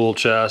a tool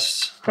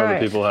chest. Other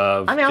people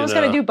have. I mean, I was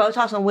going to do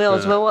Botox on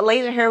wheels, but what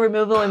laser hair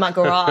removal in my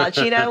garage,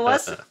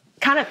 what's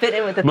kind of fit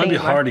in with the thing. It might be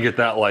hard to get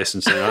that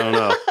licensing. I don't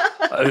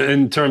know.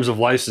 In terms of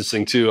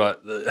licensing too,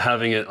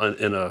 having it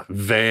in a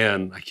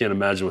van, I can't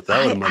imagine what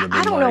that would have been.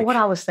 I don't know what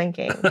I was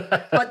thinking,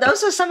 but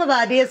those are some of the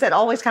ideas that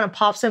always kind of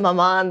pops in my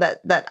mind.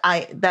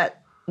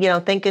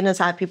 Thinking as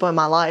I have people in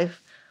my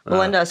life,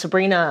 Melinda,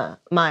 Sabrina,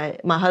 my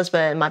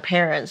husband, my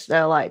parents,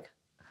 they're like,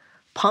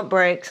 pump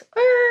brakes.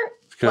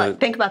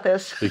 Like, think about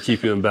this. They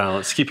keep you in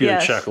balance, keep you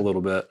in check a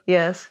little bit.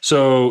 Yes.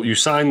 So you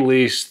sign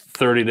lease,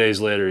 30 days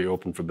later, you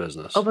open for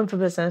business. Open for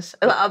business.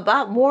 A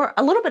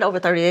little bit over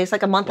 30 days,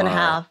 like a month and a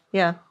half.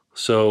 Yeah.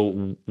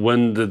 So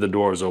when did the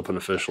doors open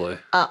officially?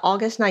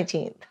 August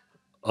 19th.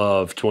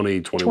 Of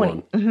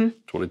 2021.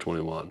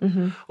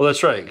 2021. Well,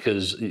 that's right,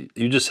 because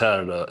you just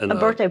had a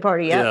birthday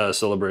party, yeah, a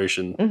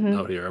celebration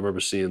out here. I remember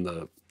seeing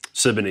the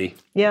Siboney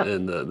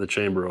in the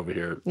chamber over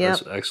here.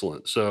 That's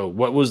excellent. So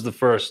what was the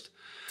first,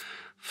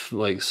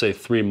 say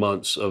 3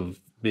 months of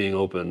being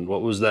open?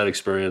 What was that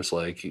experience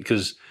like?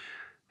 Because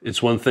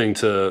it's one thing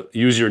to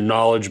use your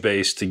knowledge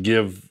base to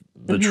give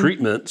the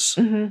treatments,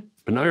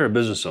 but now you're a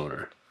business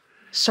owner.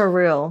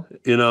 Surreal.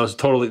 It's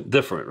totally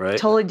different, right?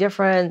 Totally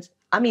different.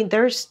 I mean,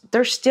 there's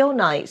still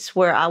nights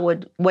where I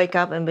would wake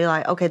up and be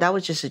like, okay, that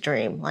was just a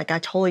dream. Like, I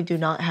totally do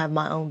not have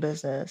my own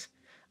business.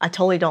 I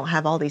totally don't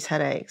have all these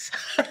headaches.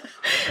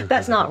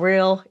 That's not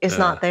real. It's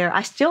not there.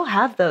 I still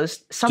have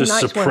those. Some just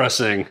nights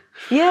suppressing.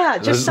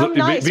 Some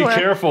nights be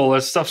careful.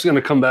 That stuff's going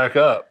to come back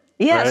up.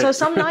 Yeah, right? So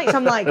some nights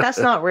I'm like, that's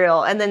not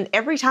real. And then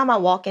every time I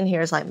walk in here,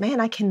 it's like, man,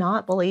 I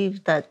cannot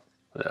believe that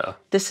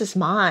this is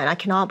mine. I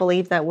cannot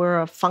believe that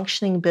we're a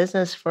functioning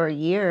business for a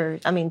year.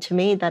 I mean, to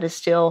me, that is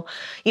still,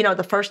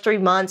 the first 3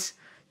 months,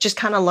 just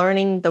kind of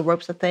learning the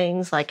ropes of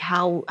things, like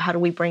how do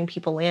we bring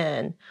people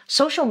in?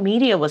 Social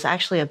media was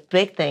actually a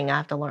big thing I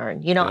have to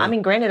learn. I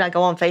mean, granted, I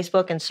go on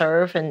Facebook and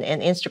surf and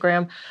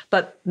Instagram,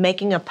 but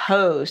making a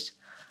post,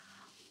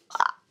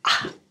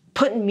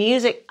 putting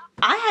music,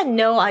 I had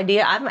no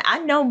idea. I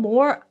know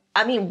more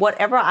I mean,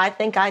 whatever I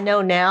think I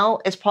know now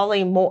is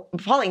probably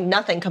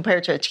nothing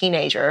compared to a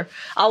teenager.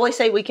 I always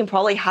say we can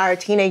probably hire a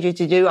teenager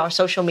to do our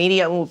social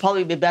media, and we'll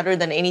probably be better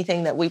than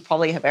anything that we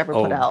probably have ever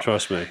put out.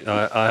 Trust me,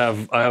 I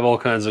have all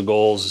kinds of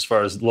goals as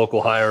far as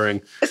local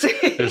hiring.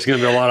 There's going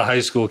to be a lot of high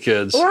school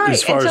kids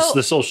as far as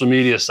the social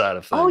media side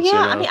of things. Oh yeah,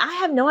 I mean, I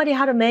have no idea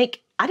how to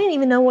make. I didn't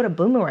even know what a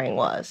boomerang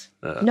was.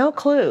 No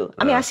clue.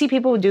 I mean, I see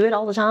people do it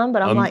all the time,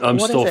 but I'm like, I'm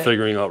what still is it?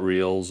 figuring out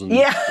reels, and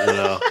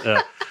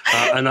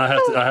and I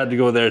had to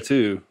go there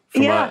too.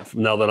 Now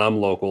that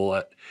I'm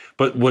local,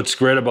 but what's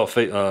great about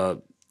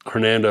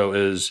Hernando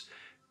is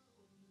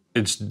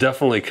it's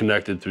definitely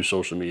connected through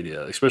social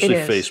media, especially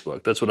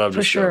Facebook. That's what I've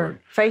discovered.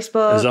 Sure.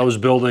 Facebook. As I was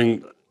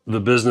building the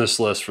business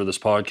list for this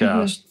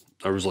podcast,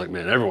 I was like,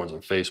 man, everyone's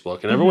on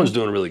Facebook, and everyone's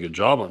doing a really good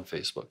job on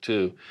Facebook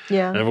too.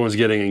 Yeah, and everyone's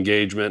getting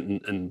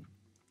engagement, and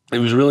it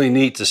was really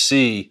neat to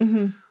see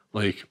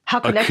like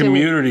a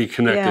community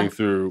connecting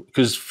through,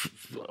 because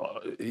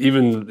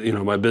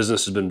even my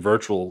business has been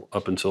virtual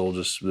up until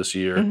just this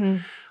year,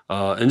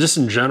 and just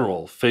in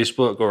general,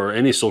 Facebook or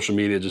any social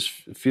media just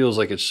feels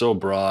like it's so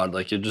broad,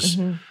 like you're just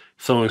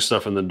throwing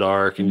stuff in the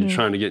dark and you're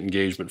trying to get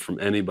engagement from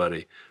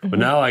anybody. But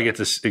now I get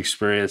to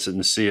experience it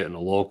and see it in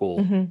a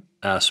local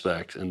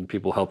aspect, and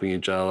people helping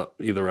each other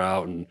either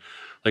out. And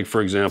like,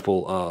 for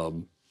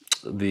example,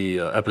 the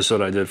episode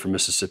I did for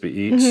Mississippi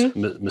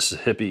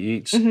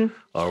Eats,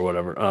 or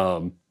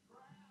whatever,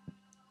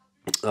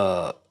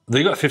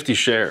 they got 50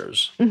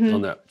 shares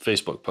on that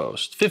Facebook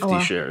post. 50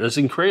 shares. That's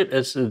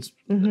incredible.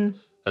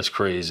 That's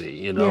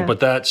crazy, But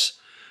that's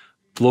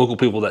local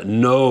people that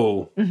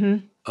know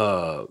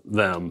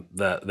them,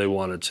 that they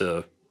wanted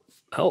to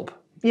help.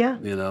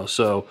 Yeah.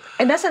 So.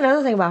 And that's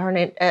another thing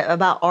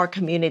about our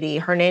community,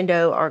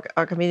 Hernando,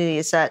 our community,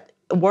 is that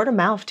word of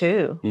mouth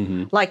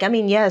too. Like, I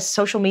mean, yes,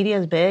 social media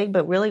is big,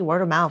 but really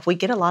word of mouth. We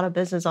get a lot of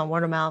business on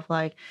word of mouth.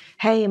 Like,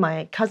 hey,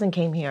 my cousin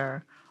came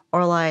here,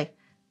 or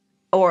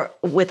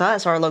with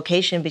us, our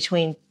location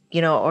between,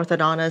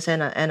 orthodontist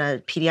and a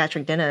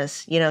pediatric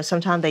dentist,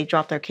 sometimes they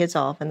drop their kids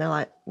off and they're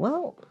like,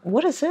 well,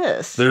 what is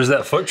this? There's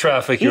that foot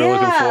traffic you're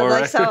looking for,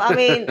 right? So, I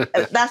mean,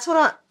 that's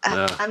what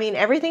I mean,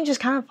 everything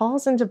just kind of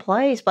falls into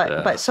place,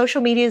 but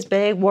social media is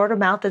big. Word of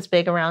mouth is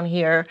big around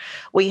here.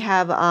 We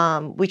have,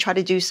 we try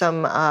to do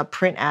some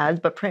print ads,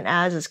 but print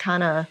ads is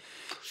kind of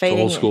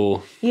fading. Old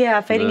school.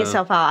 Fading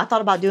itself out. I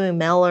thought about doing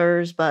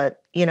mailers,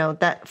 but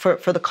that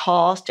for the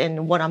cost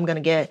and what I'm going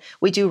to get.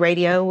 We do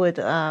radio with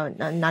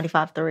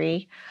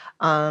 95.3.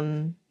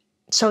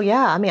 So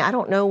I mean, I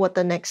don't know what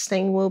the next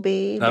thing will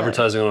be.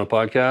 Advertising on a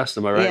podcast.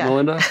 Am I right,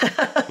 Melinda?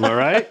 Am I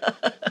right?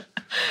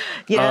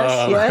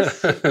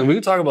 Yes. We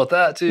can talk about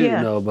that too.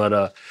 Yeah. No,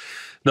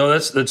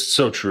 that's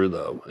so true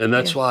though. And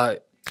that's why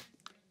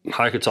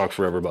I could talk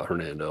forever about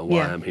Hernando and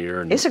why I'm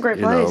here. And, it's a great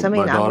place. I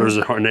mean, my daughter's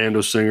a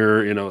Hernando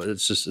singer,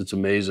 it's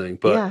amazing.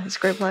 But it's a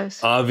great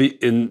place.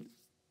 In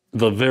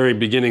the very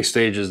beginning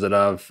stages that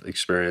I've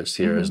experienced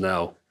here is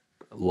now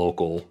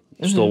local,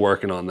 still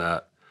working on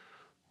that.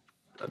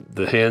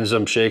 The hands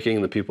I'm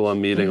shaking, the people I'm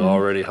meeting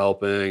already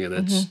helping, and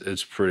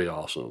it's pretty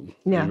awesome.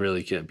 Yeah. You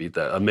really can't beat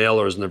that. A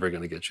mailer is never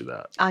going to get you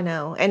that. I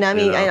know. And I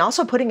mean, and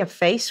also putting a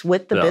face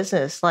with the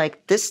business.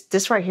 Like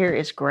this right here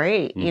is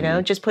great,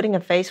 just putting a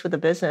face with the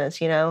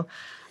business,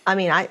 I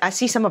mean, I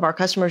see some of our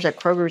customers at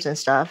Kroger's and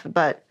stuff,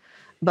 but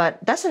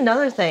that's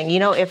another thing,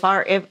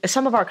 if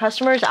some of our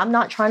customers, I'm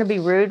not trying to be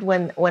rude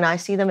when I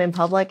see them in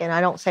public and I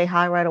don't say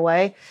hi right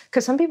away,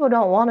 because some people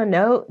don't want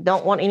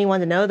anyone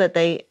to know that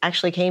they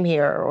actually came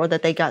here or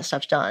that they got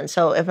stuff done.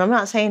 So if I'm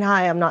not saying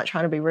hi, I'm not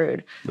trying to be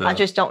rude. Yeah. I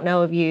just don't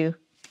know if you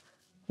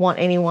want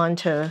anyone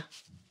to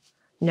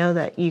know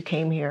that you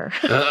came here.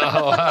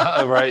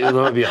 Right, they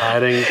might be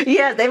hiding.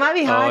 Yeah, they might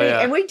be hiding.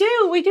 And we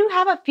do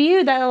have a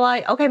few that are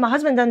like, okay, my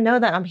husband doesn't know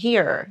that I'm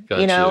here.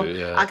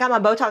 I got my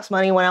Botox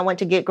money when I went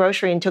to get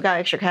grocery and took out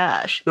extra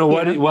cash. No,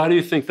 why do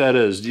you think that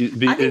is? Do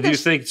you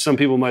think some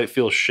people might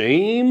feel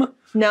shame?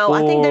 No,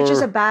 I think there's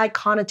just a bad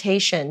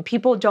connotation.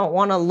 People don't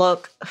want to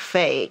look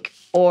fake,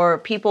 or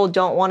people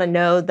don't want to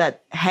know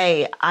that,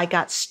 hey, I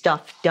got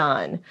stuff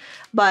done.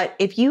 But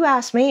if you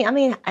ask me, I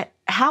mean,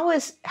 how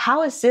is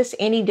this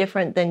any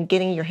different than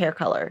getting your hair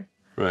colored?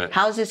 Right.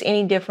 How is this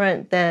any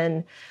different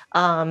than,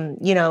 I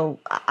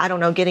don't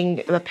know, getting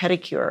a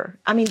pedicure?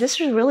 I mean, this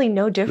is really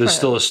no different. There's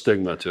still a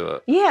stigma to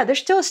it. Yeah, there's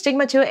still a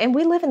stigma to it. And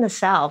we live in the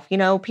South.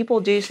 People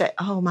do say,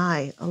 oh,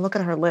 my, look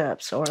at her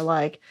lips. Or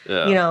like,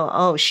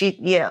 oh, she,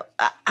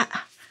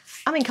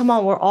 I mean, come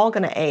on, we're all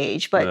going to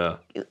age.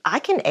 But I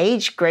can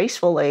age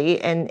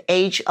gracefully and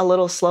age a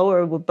little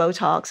slower with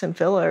Botox and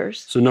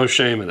fillers. So no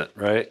shame in it,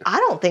 right? I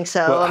don't think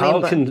so. Well,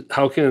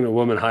 how can a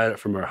woman hide it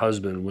from her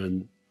husband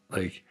when,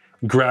 like,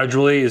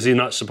 gradually, is he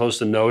not supposed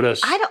to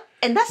notice? I don't,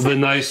 and that's the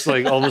nice,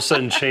 like, all of a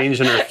sudden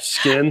change in her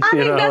skin. I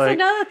mean, that's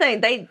another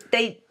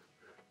thing.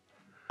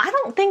 I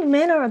don't think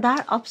men are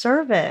that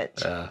observant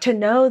to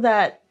know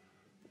that.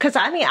 Because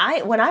I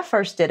mean, when I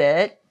first did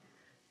it,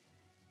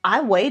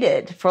 I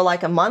waited for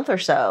like a month or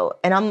so,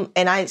 and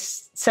I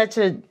said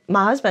to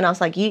my husband, I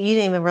was like, you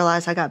didn't even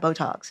realize I got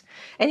Botox.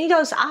 And he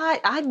goes,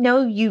 I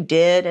know you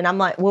did. And I'm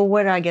like, well,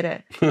 where did I get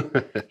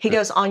it? He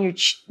goes, on your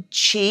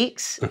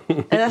cheeks.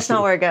 And that's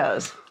not where it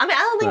goes. I mean,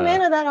 I don't think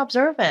men are that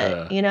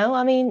observant, you know?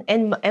 I mean,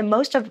 and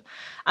most of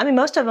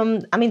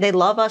them, I mean, they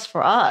love us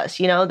for us,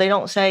 you know? They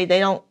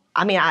don't,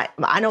 I mean,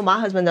 I know my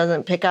husband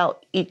doesn't pick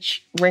out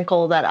each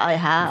wrinkle that I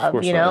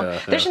have, you know?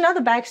 There's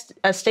another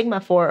stigma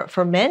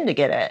for men to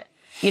get it.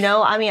 You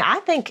know, I mean, I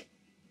think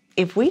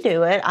if we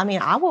do it, I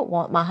mean, I would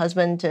want my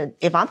husband to,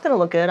 if I'm going to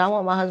look good, I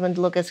want my husband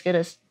to look as good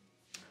as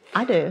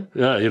I do.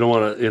 Yeah, you don't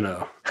want to, you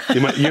know,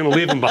 you're going to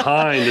leave him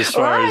behind as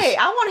far as. Right,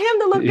 I want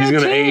him to look good too. He's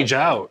going to age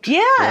out. Yeah,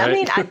 right? I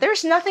mean,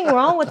 there's nothing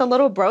wrong with a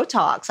little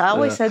Botox. I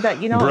always said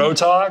that, you know.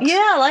 Brotox?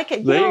 Yeah, like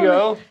it. There you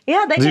go.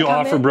 Yeah, they Do you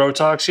offer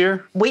Brotox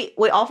here? We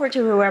offer it to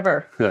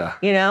whoever. Yeah.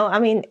 You know, I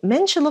mean,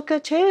 men should look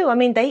good too. I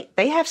mean,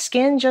 they have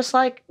skin just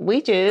like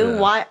we do. Yeah.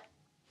 Why?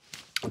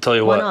 I'll tell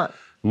you why what. Not?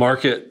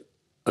 Market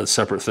a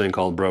separate thing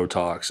called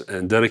Brotox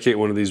and dedicate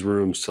one of these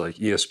rooms to like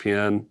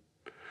ESPN.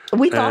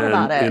 We thought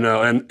about it. You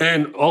know,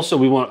 and also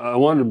I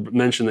wanted to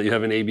mention that you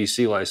have an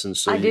ABC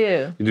license. So I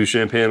do. You do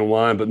champagne and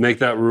wine, but make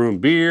that room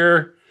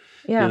beer.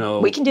 Yeah, you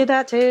know, we can do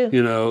that too.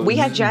 You know, we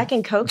have Jack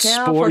and Coke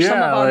now for some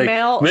of our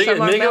male. Make it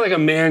like a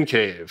man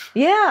cave.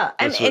 Yeah,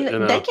 and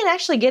they can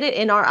actually get it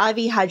in our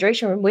IV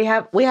hydration room. We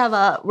have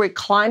a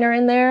recliner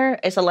in there.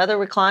 It's a leather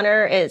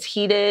recliner. It's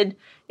heated.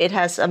 It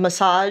has a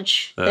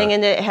massage thing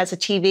in it. It has a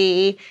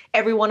TV.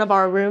 Every one of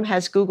our room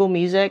has Google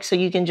Music, so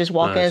you can just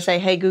walk in and say,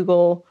 "Hey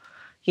Google,"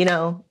 you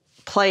know,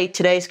 play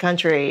Today's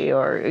Country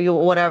or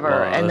whatever.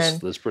 Wow, and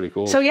that's pretty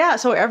cool. So yeah,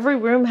 so every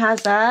room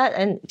has that,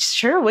 and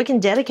sure, we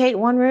can dedicate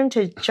one room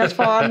to just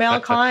for our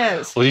male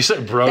clients. Well, you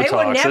said Brotox.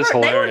 That's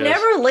hilarious. They would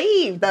never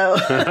leave though.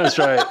 That's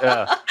right.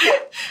 Yeah.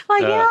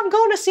 Yeah, I'm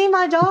going to see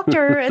my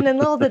doctor, and then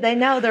little did they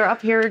know they're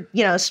up here,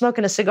 you know,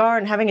 smoking a cigar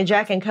and having a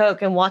Jack and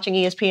Coke and watching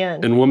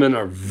ESPN. And women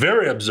are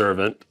very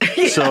observant,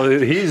 so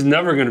he's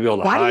never going to be able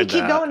to hide that. Why do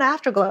you keep going to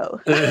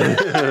Afterglo?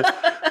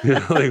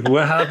 Like,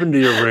 what happened to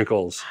your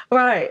wrinkles?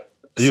 Right.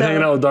 Are you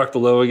hanging out with Dr.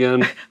 Lo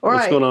again? Right.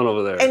 What's going on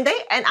over there? And IV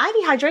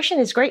hydration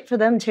is great for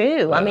them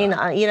too. I mean,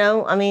 you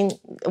know,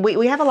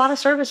 we have a lot of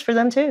service for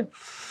them too.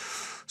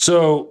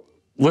 So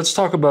let's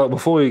talk about,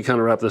 before we kind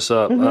of wrap this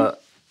up,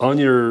 on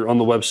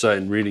the website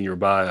and reading your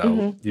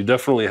bio, you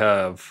definitely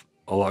have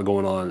a lot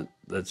going on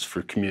that's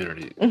for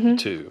community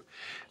too.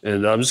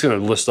 And I'm just going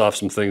to list off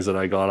some things that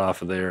I got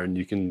off of there, and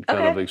you can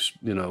kind of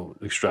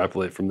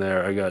extrapolate from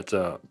there. I got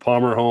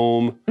Palmer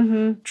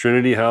Home,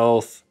 Trinity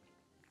Health,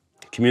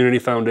 Community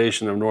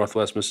Foundation of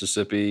Northwest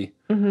Mississippi,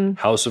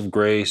 House of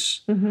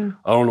Grace. I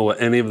don't know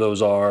what any of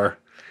those are.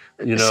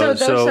 You know,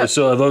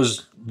 so are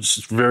those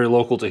very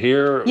local to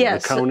here?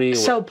 Yes. The county?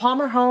 So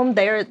Palmer Home,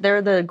 they're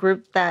the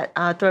group that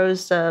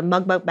throws the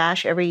Mug Bug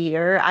Bash every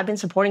year. I've been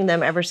supporting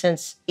them ever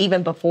since,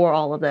 even before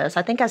all of this.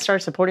 I think I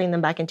started supporting them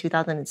back in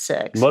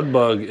 2006. Mud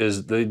Bug,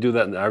 they do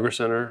that in the Agri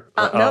Center?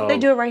 No, they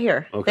do it right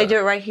here. Okay. They do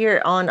it right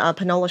here on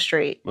Panola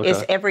Street. Okay.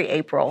 It's every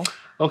April.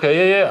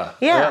 Okay, yeah.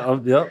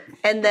 Yep.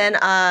 And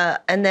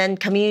then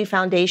Community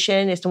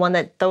Foundation is the one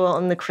that throw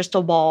on the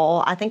crystal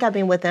ball. I think I've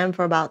been with them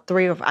for about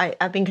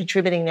I've been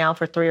contributing now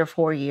for 3 or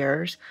 4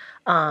 years.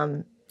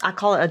 I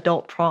call it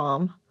adult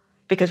prom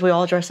because we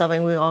all dress up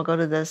and we all go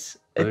to this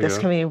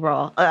community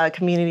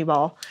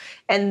ball.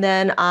 And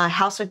then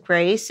House of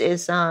Grace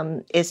is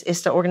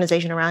the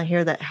organization around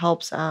here that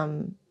helps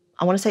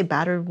I want to say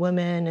battered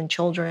women and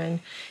children,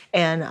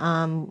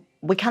 and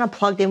we kind of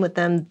plugged in with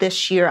them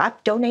this year.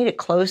 I've donated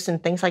clothes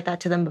and things like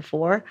that to them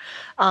before.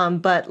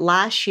 But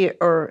this year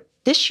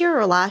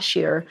or last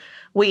year,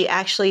 we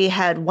actually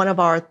had one of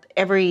our,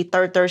 every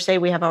third Thursday,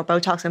 we have our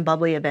Botox and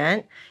Bubbly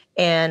event.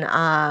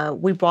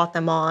 And we brought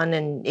them on.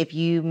 And if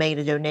you made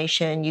a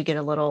donation, you get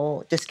a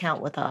little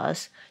discount with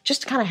us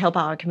just to kind of help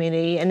out our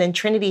community. And then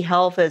Trinity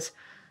Health is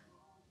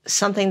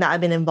something that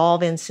I've been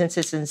involved in since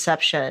its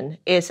inception.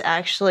 It's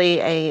actually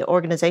an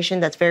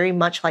organization that's very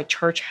much like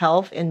Church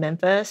Health in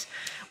Memphis.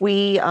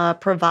 We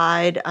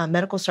provide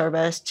medical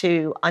service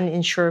to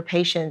uninsured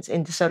patients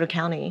in DeSoto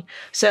County.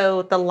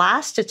 So the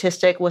last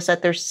statistic was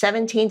that there's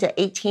 17,000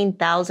 to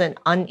 18,000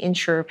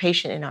 uninsured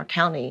patients in our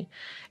county.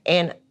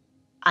 And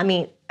I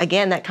mean,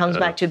 again, that comes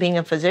back to being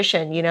a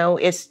physician. You know,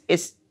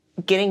 it's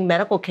getting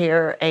medical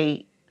care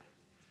a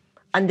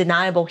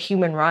undeniable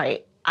human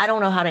right. I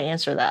don't know how to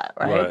answer that,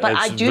 right?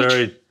 But it's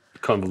very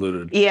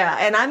convoluted. Yeah,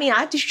 and I mean,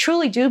 I just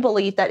truly do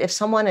believe that if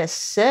someone is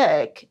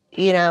sick,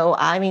 you know,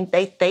 I mean,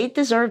 they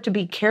deserve to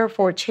be cared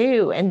for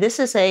too. And this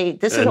is a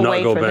way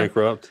not go for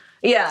bankrupt. them.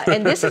 Yeah,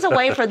 and this is a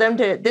way for them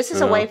to. This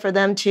is a way for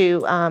them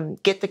to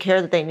get the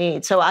care that they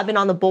need. So I've been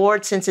on the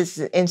board since its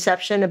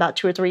inception about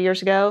 2 or 3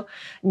 years ago.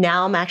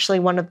 Now I'm actually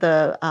one of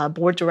the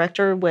board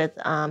director with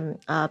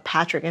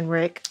Patrick and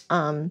Rick.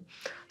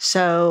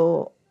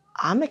 So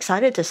I'm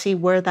excited to see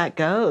where that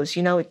goes.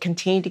 You know, it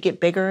continued to get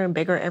bigger and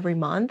bigger every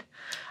month.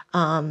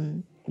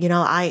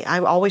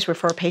 I always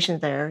refer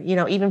patients there,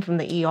 even from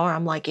the ER.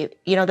 I'm like,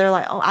 they're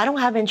like, oh, I don't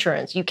have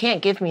insurance. You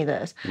can't give me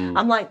this.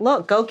 I'm like,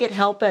 look, go get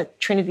help at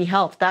Trinity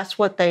Health. That's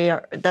what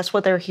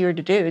they're here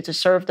to do, to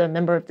serve the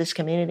member of this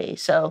community.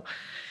 So,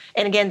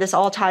 and again, this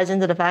all ties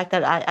into the fact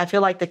that I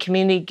feel like the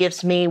community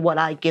gives me what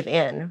I give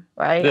in,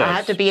 right? Yes. I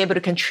have to be able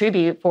to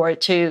contribute for it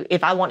to,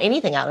 if I want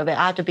anything out of it,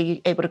 I have to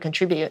be able to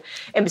contribute.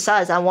 And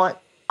besides, I want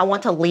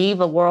to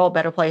leave a world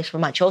better place for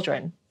my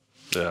children.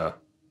 Yeah.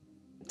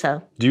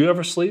 So. Do you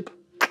ever sleep?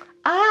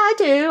 I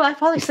do. I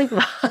probably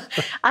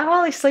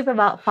sleep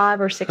about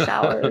 5 or 6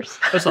 hours.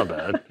 That's not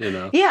bad,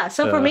 Yeah.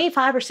 So for me,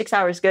 5 or 6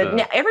 hours is good.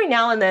 Now, every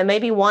now and then,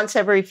 maybe once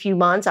every few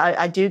months,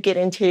 I do get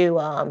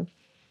into,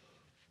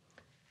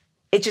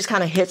 it just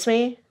kind of hits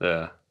me.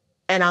 Yeah.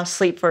 And I'll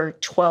sleep for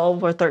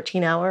 12 or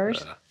 13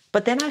 hours. Yeah.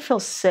 But then I feel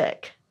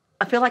sick.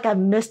 I feel like I've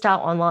missed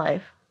out on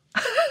life.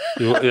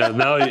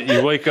 Now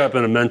you wake up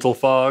in a mental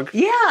fog.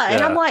 Yeah.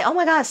 And I'm like, oh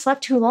my God, I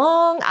slept too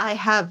long.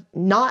 I'm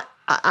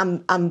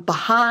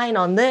behind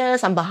on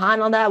this. I'm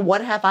behind on that.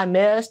 What have I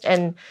missed?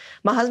 And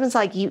my husband's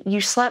like,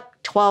 you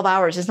slept 12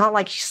 hours. It's not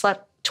like you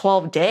slept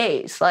 12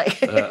 days. Like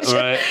it's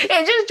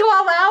just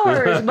 12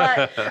 hours.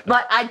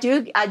 But I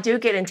do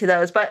get into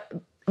those. But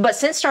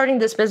since starting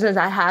this business,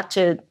 I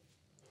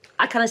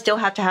kind of still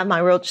have to have my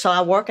real. So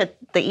I work at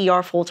the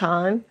ER full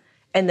time,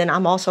 and then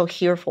I'm also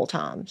here full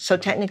time. So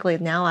technically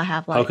now I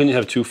have like. How can you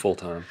have 2 full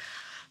time?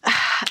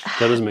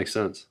 That doesn't make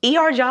sense.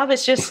 ER job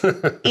is just,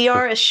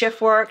 ER is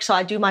shift work, so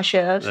I do my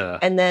shifts. Yeah.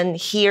 And then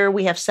here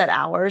we have set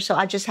hours, so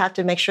I just have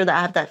to make sure that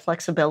I have that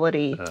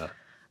flexibility. Yeah.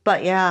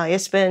 But yeah,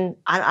 it's been,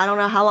 I don't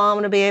know how long I'm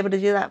going to be able to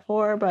do that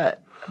for,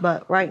 but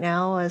right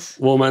now is.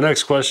 Well, my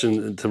next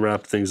question to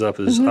wrap things up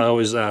is I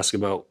always ask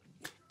about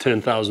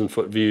 10,000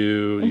 foot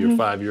view, your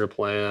 5-year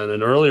plan.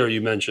 And earlier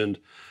you mentioned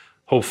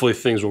hopefully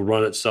things will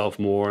run itself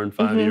more in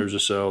 5 years or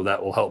so.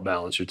 That will help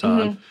balance your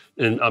time.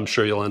 And I'm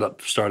sure you'll end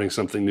up starting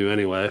something new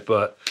anyway.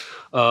 But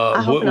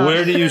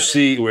where do you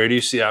see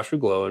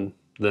Aftrglo in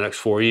the next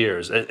 4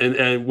 years?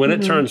 And when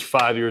it turns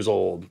 5 years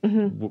old,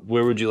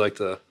 where would you like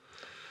to?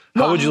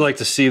 How would you like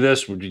to see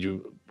this? Would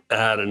you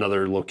add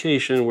another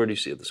location? Where do you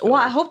see this going?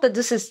 Well, I hope that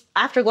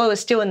Aftrglo is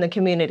still in the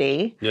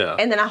community. Yeah.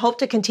 And then I hope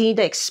to continue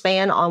to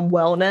expand on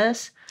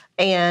wellness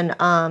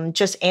and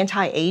just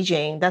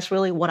anti-aging. That's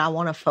really what I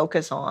want to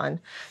focus on.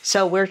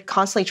 So we're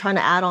constantly trying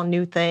to add on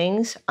new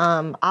things.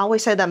 I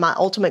always say that my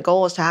ultimate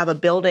goal is to have a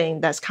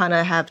building that's kind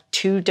of have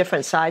 2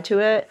 different sides to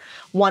it.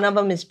 One of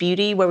them is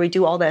beauty, where we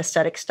do all the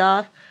aesthetic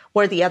stuff,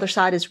 where the other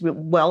side is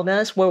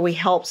wellness, where we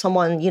help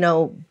someone,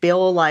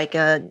 build like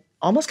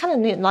almost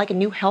kind of like a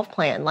new health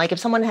plan. Like if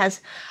someone has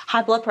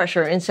high blood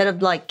pressure, instead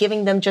of like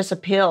giving them just a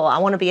pill, I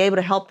want to be able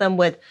to help them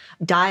with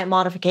diet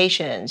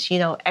modifications,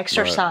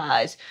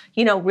 exercise,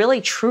 really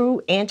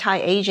true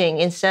anti-aging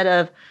instead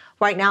of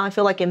right now. I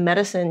feel like in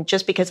medicine,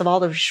 just because of all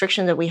the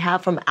restrictions that we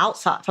have from the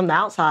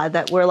outside,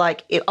 that we're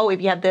like,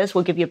 if you have this,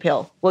 we'll give you a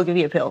pill. We'll give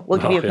you a pill. We'll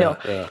give you a pill.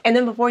 Yeah. And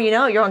then before you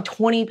know it, you're on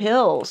 20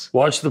 pills.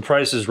 Watch The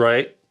Price is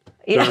Right.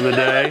 During the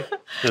day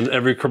and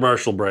every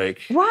commercial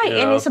break. Right.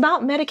 And it's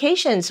about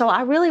medication. So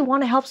I really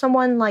want to help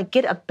someone like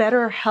get a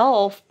better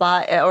health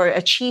or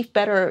achieve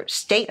better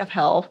state of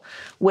health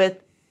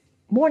with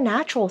more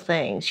natural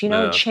things,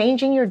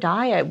 changing your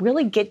diet,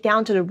 really get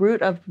down to the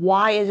root of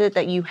why is it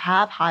that you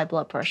have high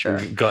blood pressure.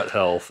 And gut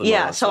health. And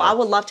so stuff. I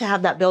would love to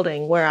have that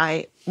building where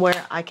I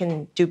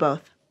can do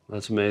both.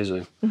 That's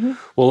amazing.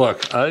 Well,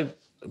 look, I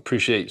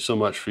appreciate so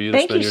much for you to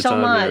spend your time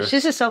here. Thank you so much.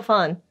 This is so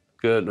fun.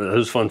 Good. It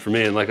was fun for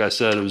me. And like I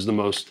said, it was the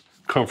most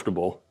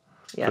comfortable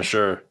for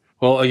sure.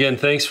 Well, again,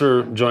 thanks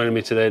for joining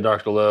me today,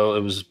 Dr. Lo.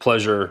 It was a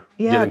pleasure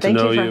getting to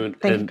know you.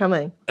 Thank you for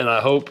coming. And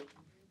I hope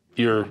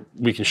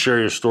we can share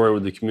your story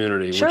with the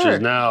community, which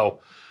is now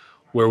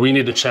where we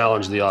need to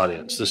challenge the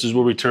audience. This is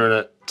where we turn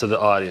it to the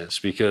audience,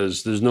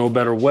 because there's no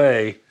better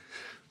way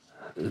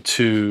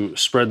to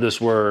spread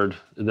this word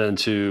than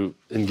to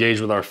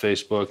engage with our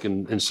Facebook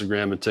and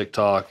Instagram and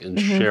TikTok and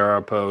share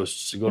our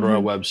posts, go to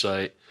our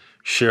website,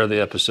 share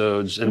the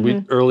episodes.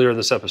 And earlier in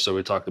this episode,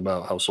 we talked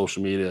about how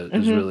social media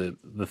is really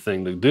the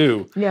thing to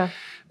do. Yeah.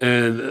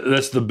 And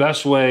that's the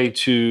best way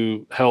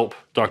to help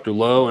Dr.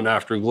 Lo and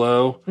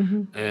Aftrglo,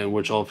 and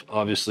which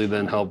obviously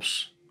then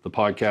helps the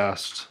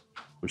podcast,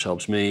 which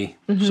helps me.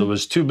 So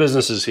there's 2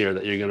 businesses here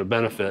that you're going to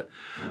benefit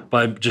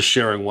by just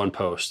sharing one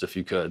post if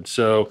you could.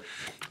 So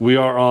we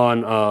are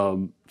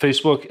on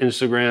Facebook,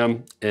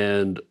 Instagram,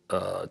 and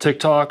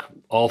TikTok.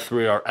 All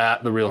 3 are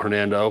at The Real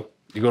Hernando.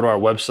 You go to our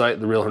website,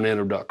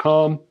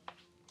 therealhernando.com.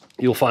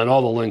 You'll find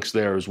all the links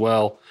there as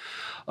well.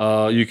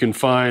 You can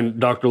find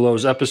Dr.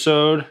 Lo's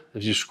episode.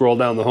 If you scroll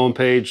down the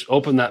homepage,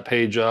 open that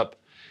page up.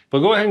 But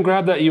go ahead and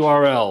grab that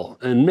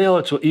URL and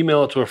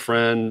email it to a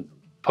friend.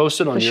 Post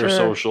it on your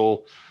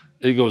social.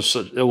 It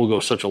will go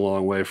such a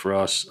long way for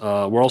us.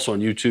 We're also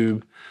on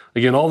YouTube.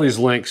 Again, all these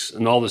links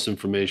and all this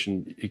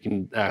information you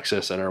can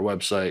access at our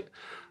website,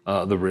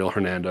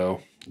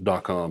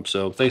 therealhernando.com.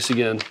 So thanks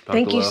again, Dr.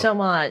 Thank you Lo. so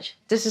much.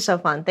 This is so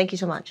fun. Thank you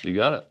so much. You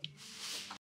got it.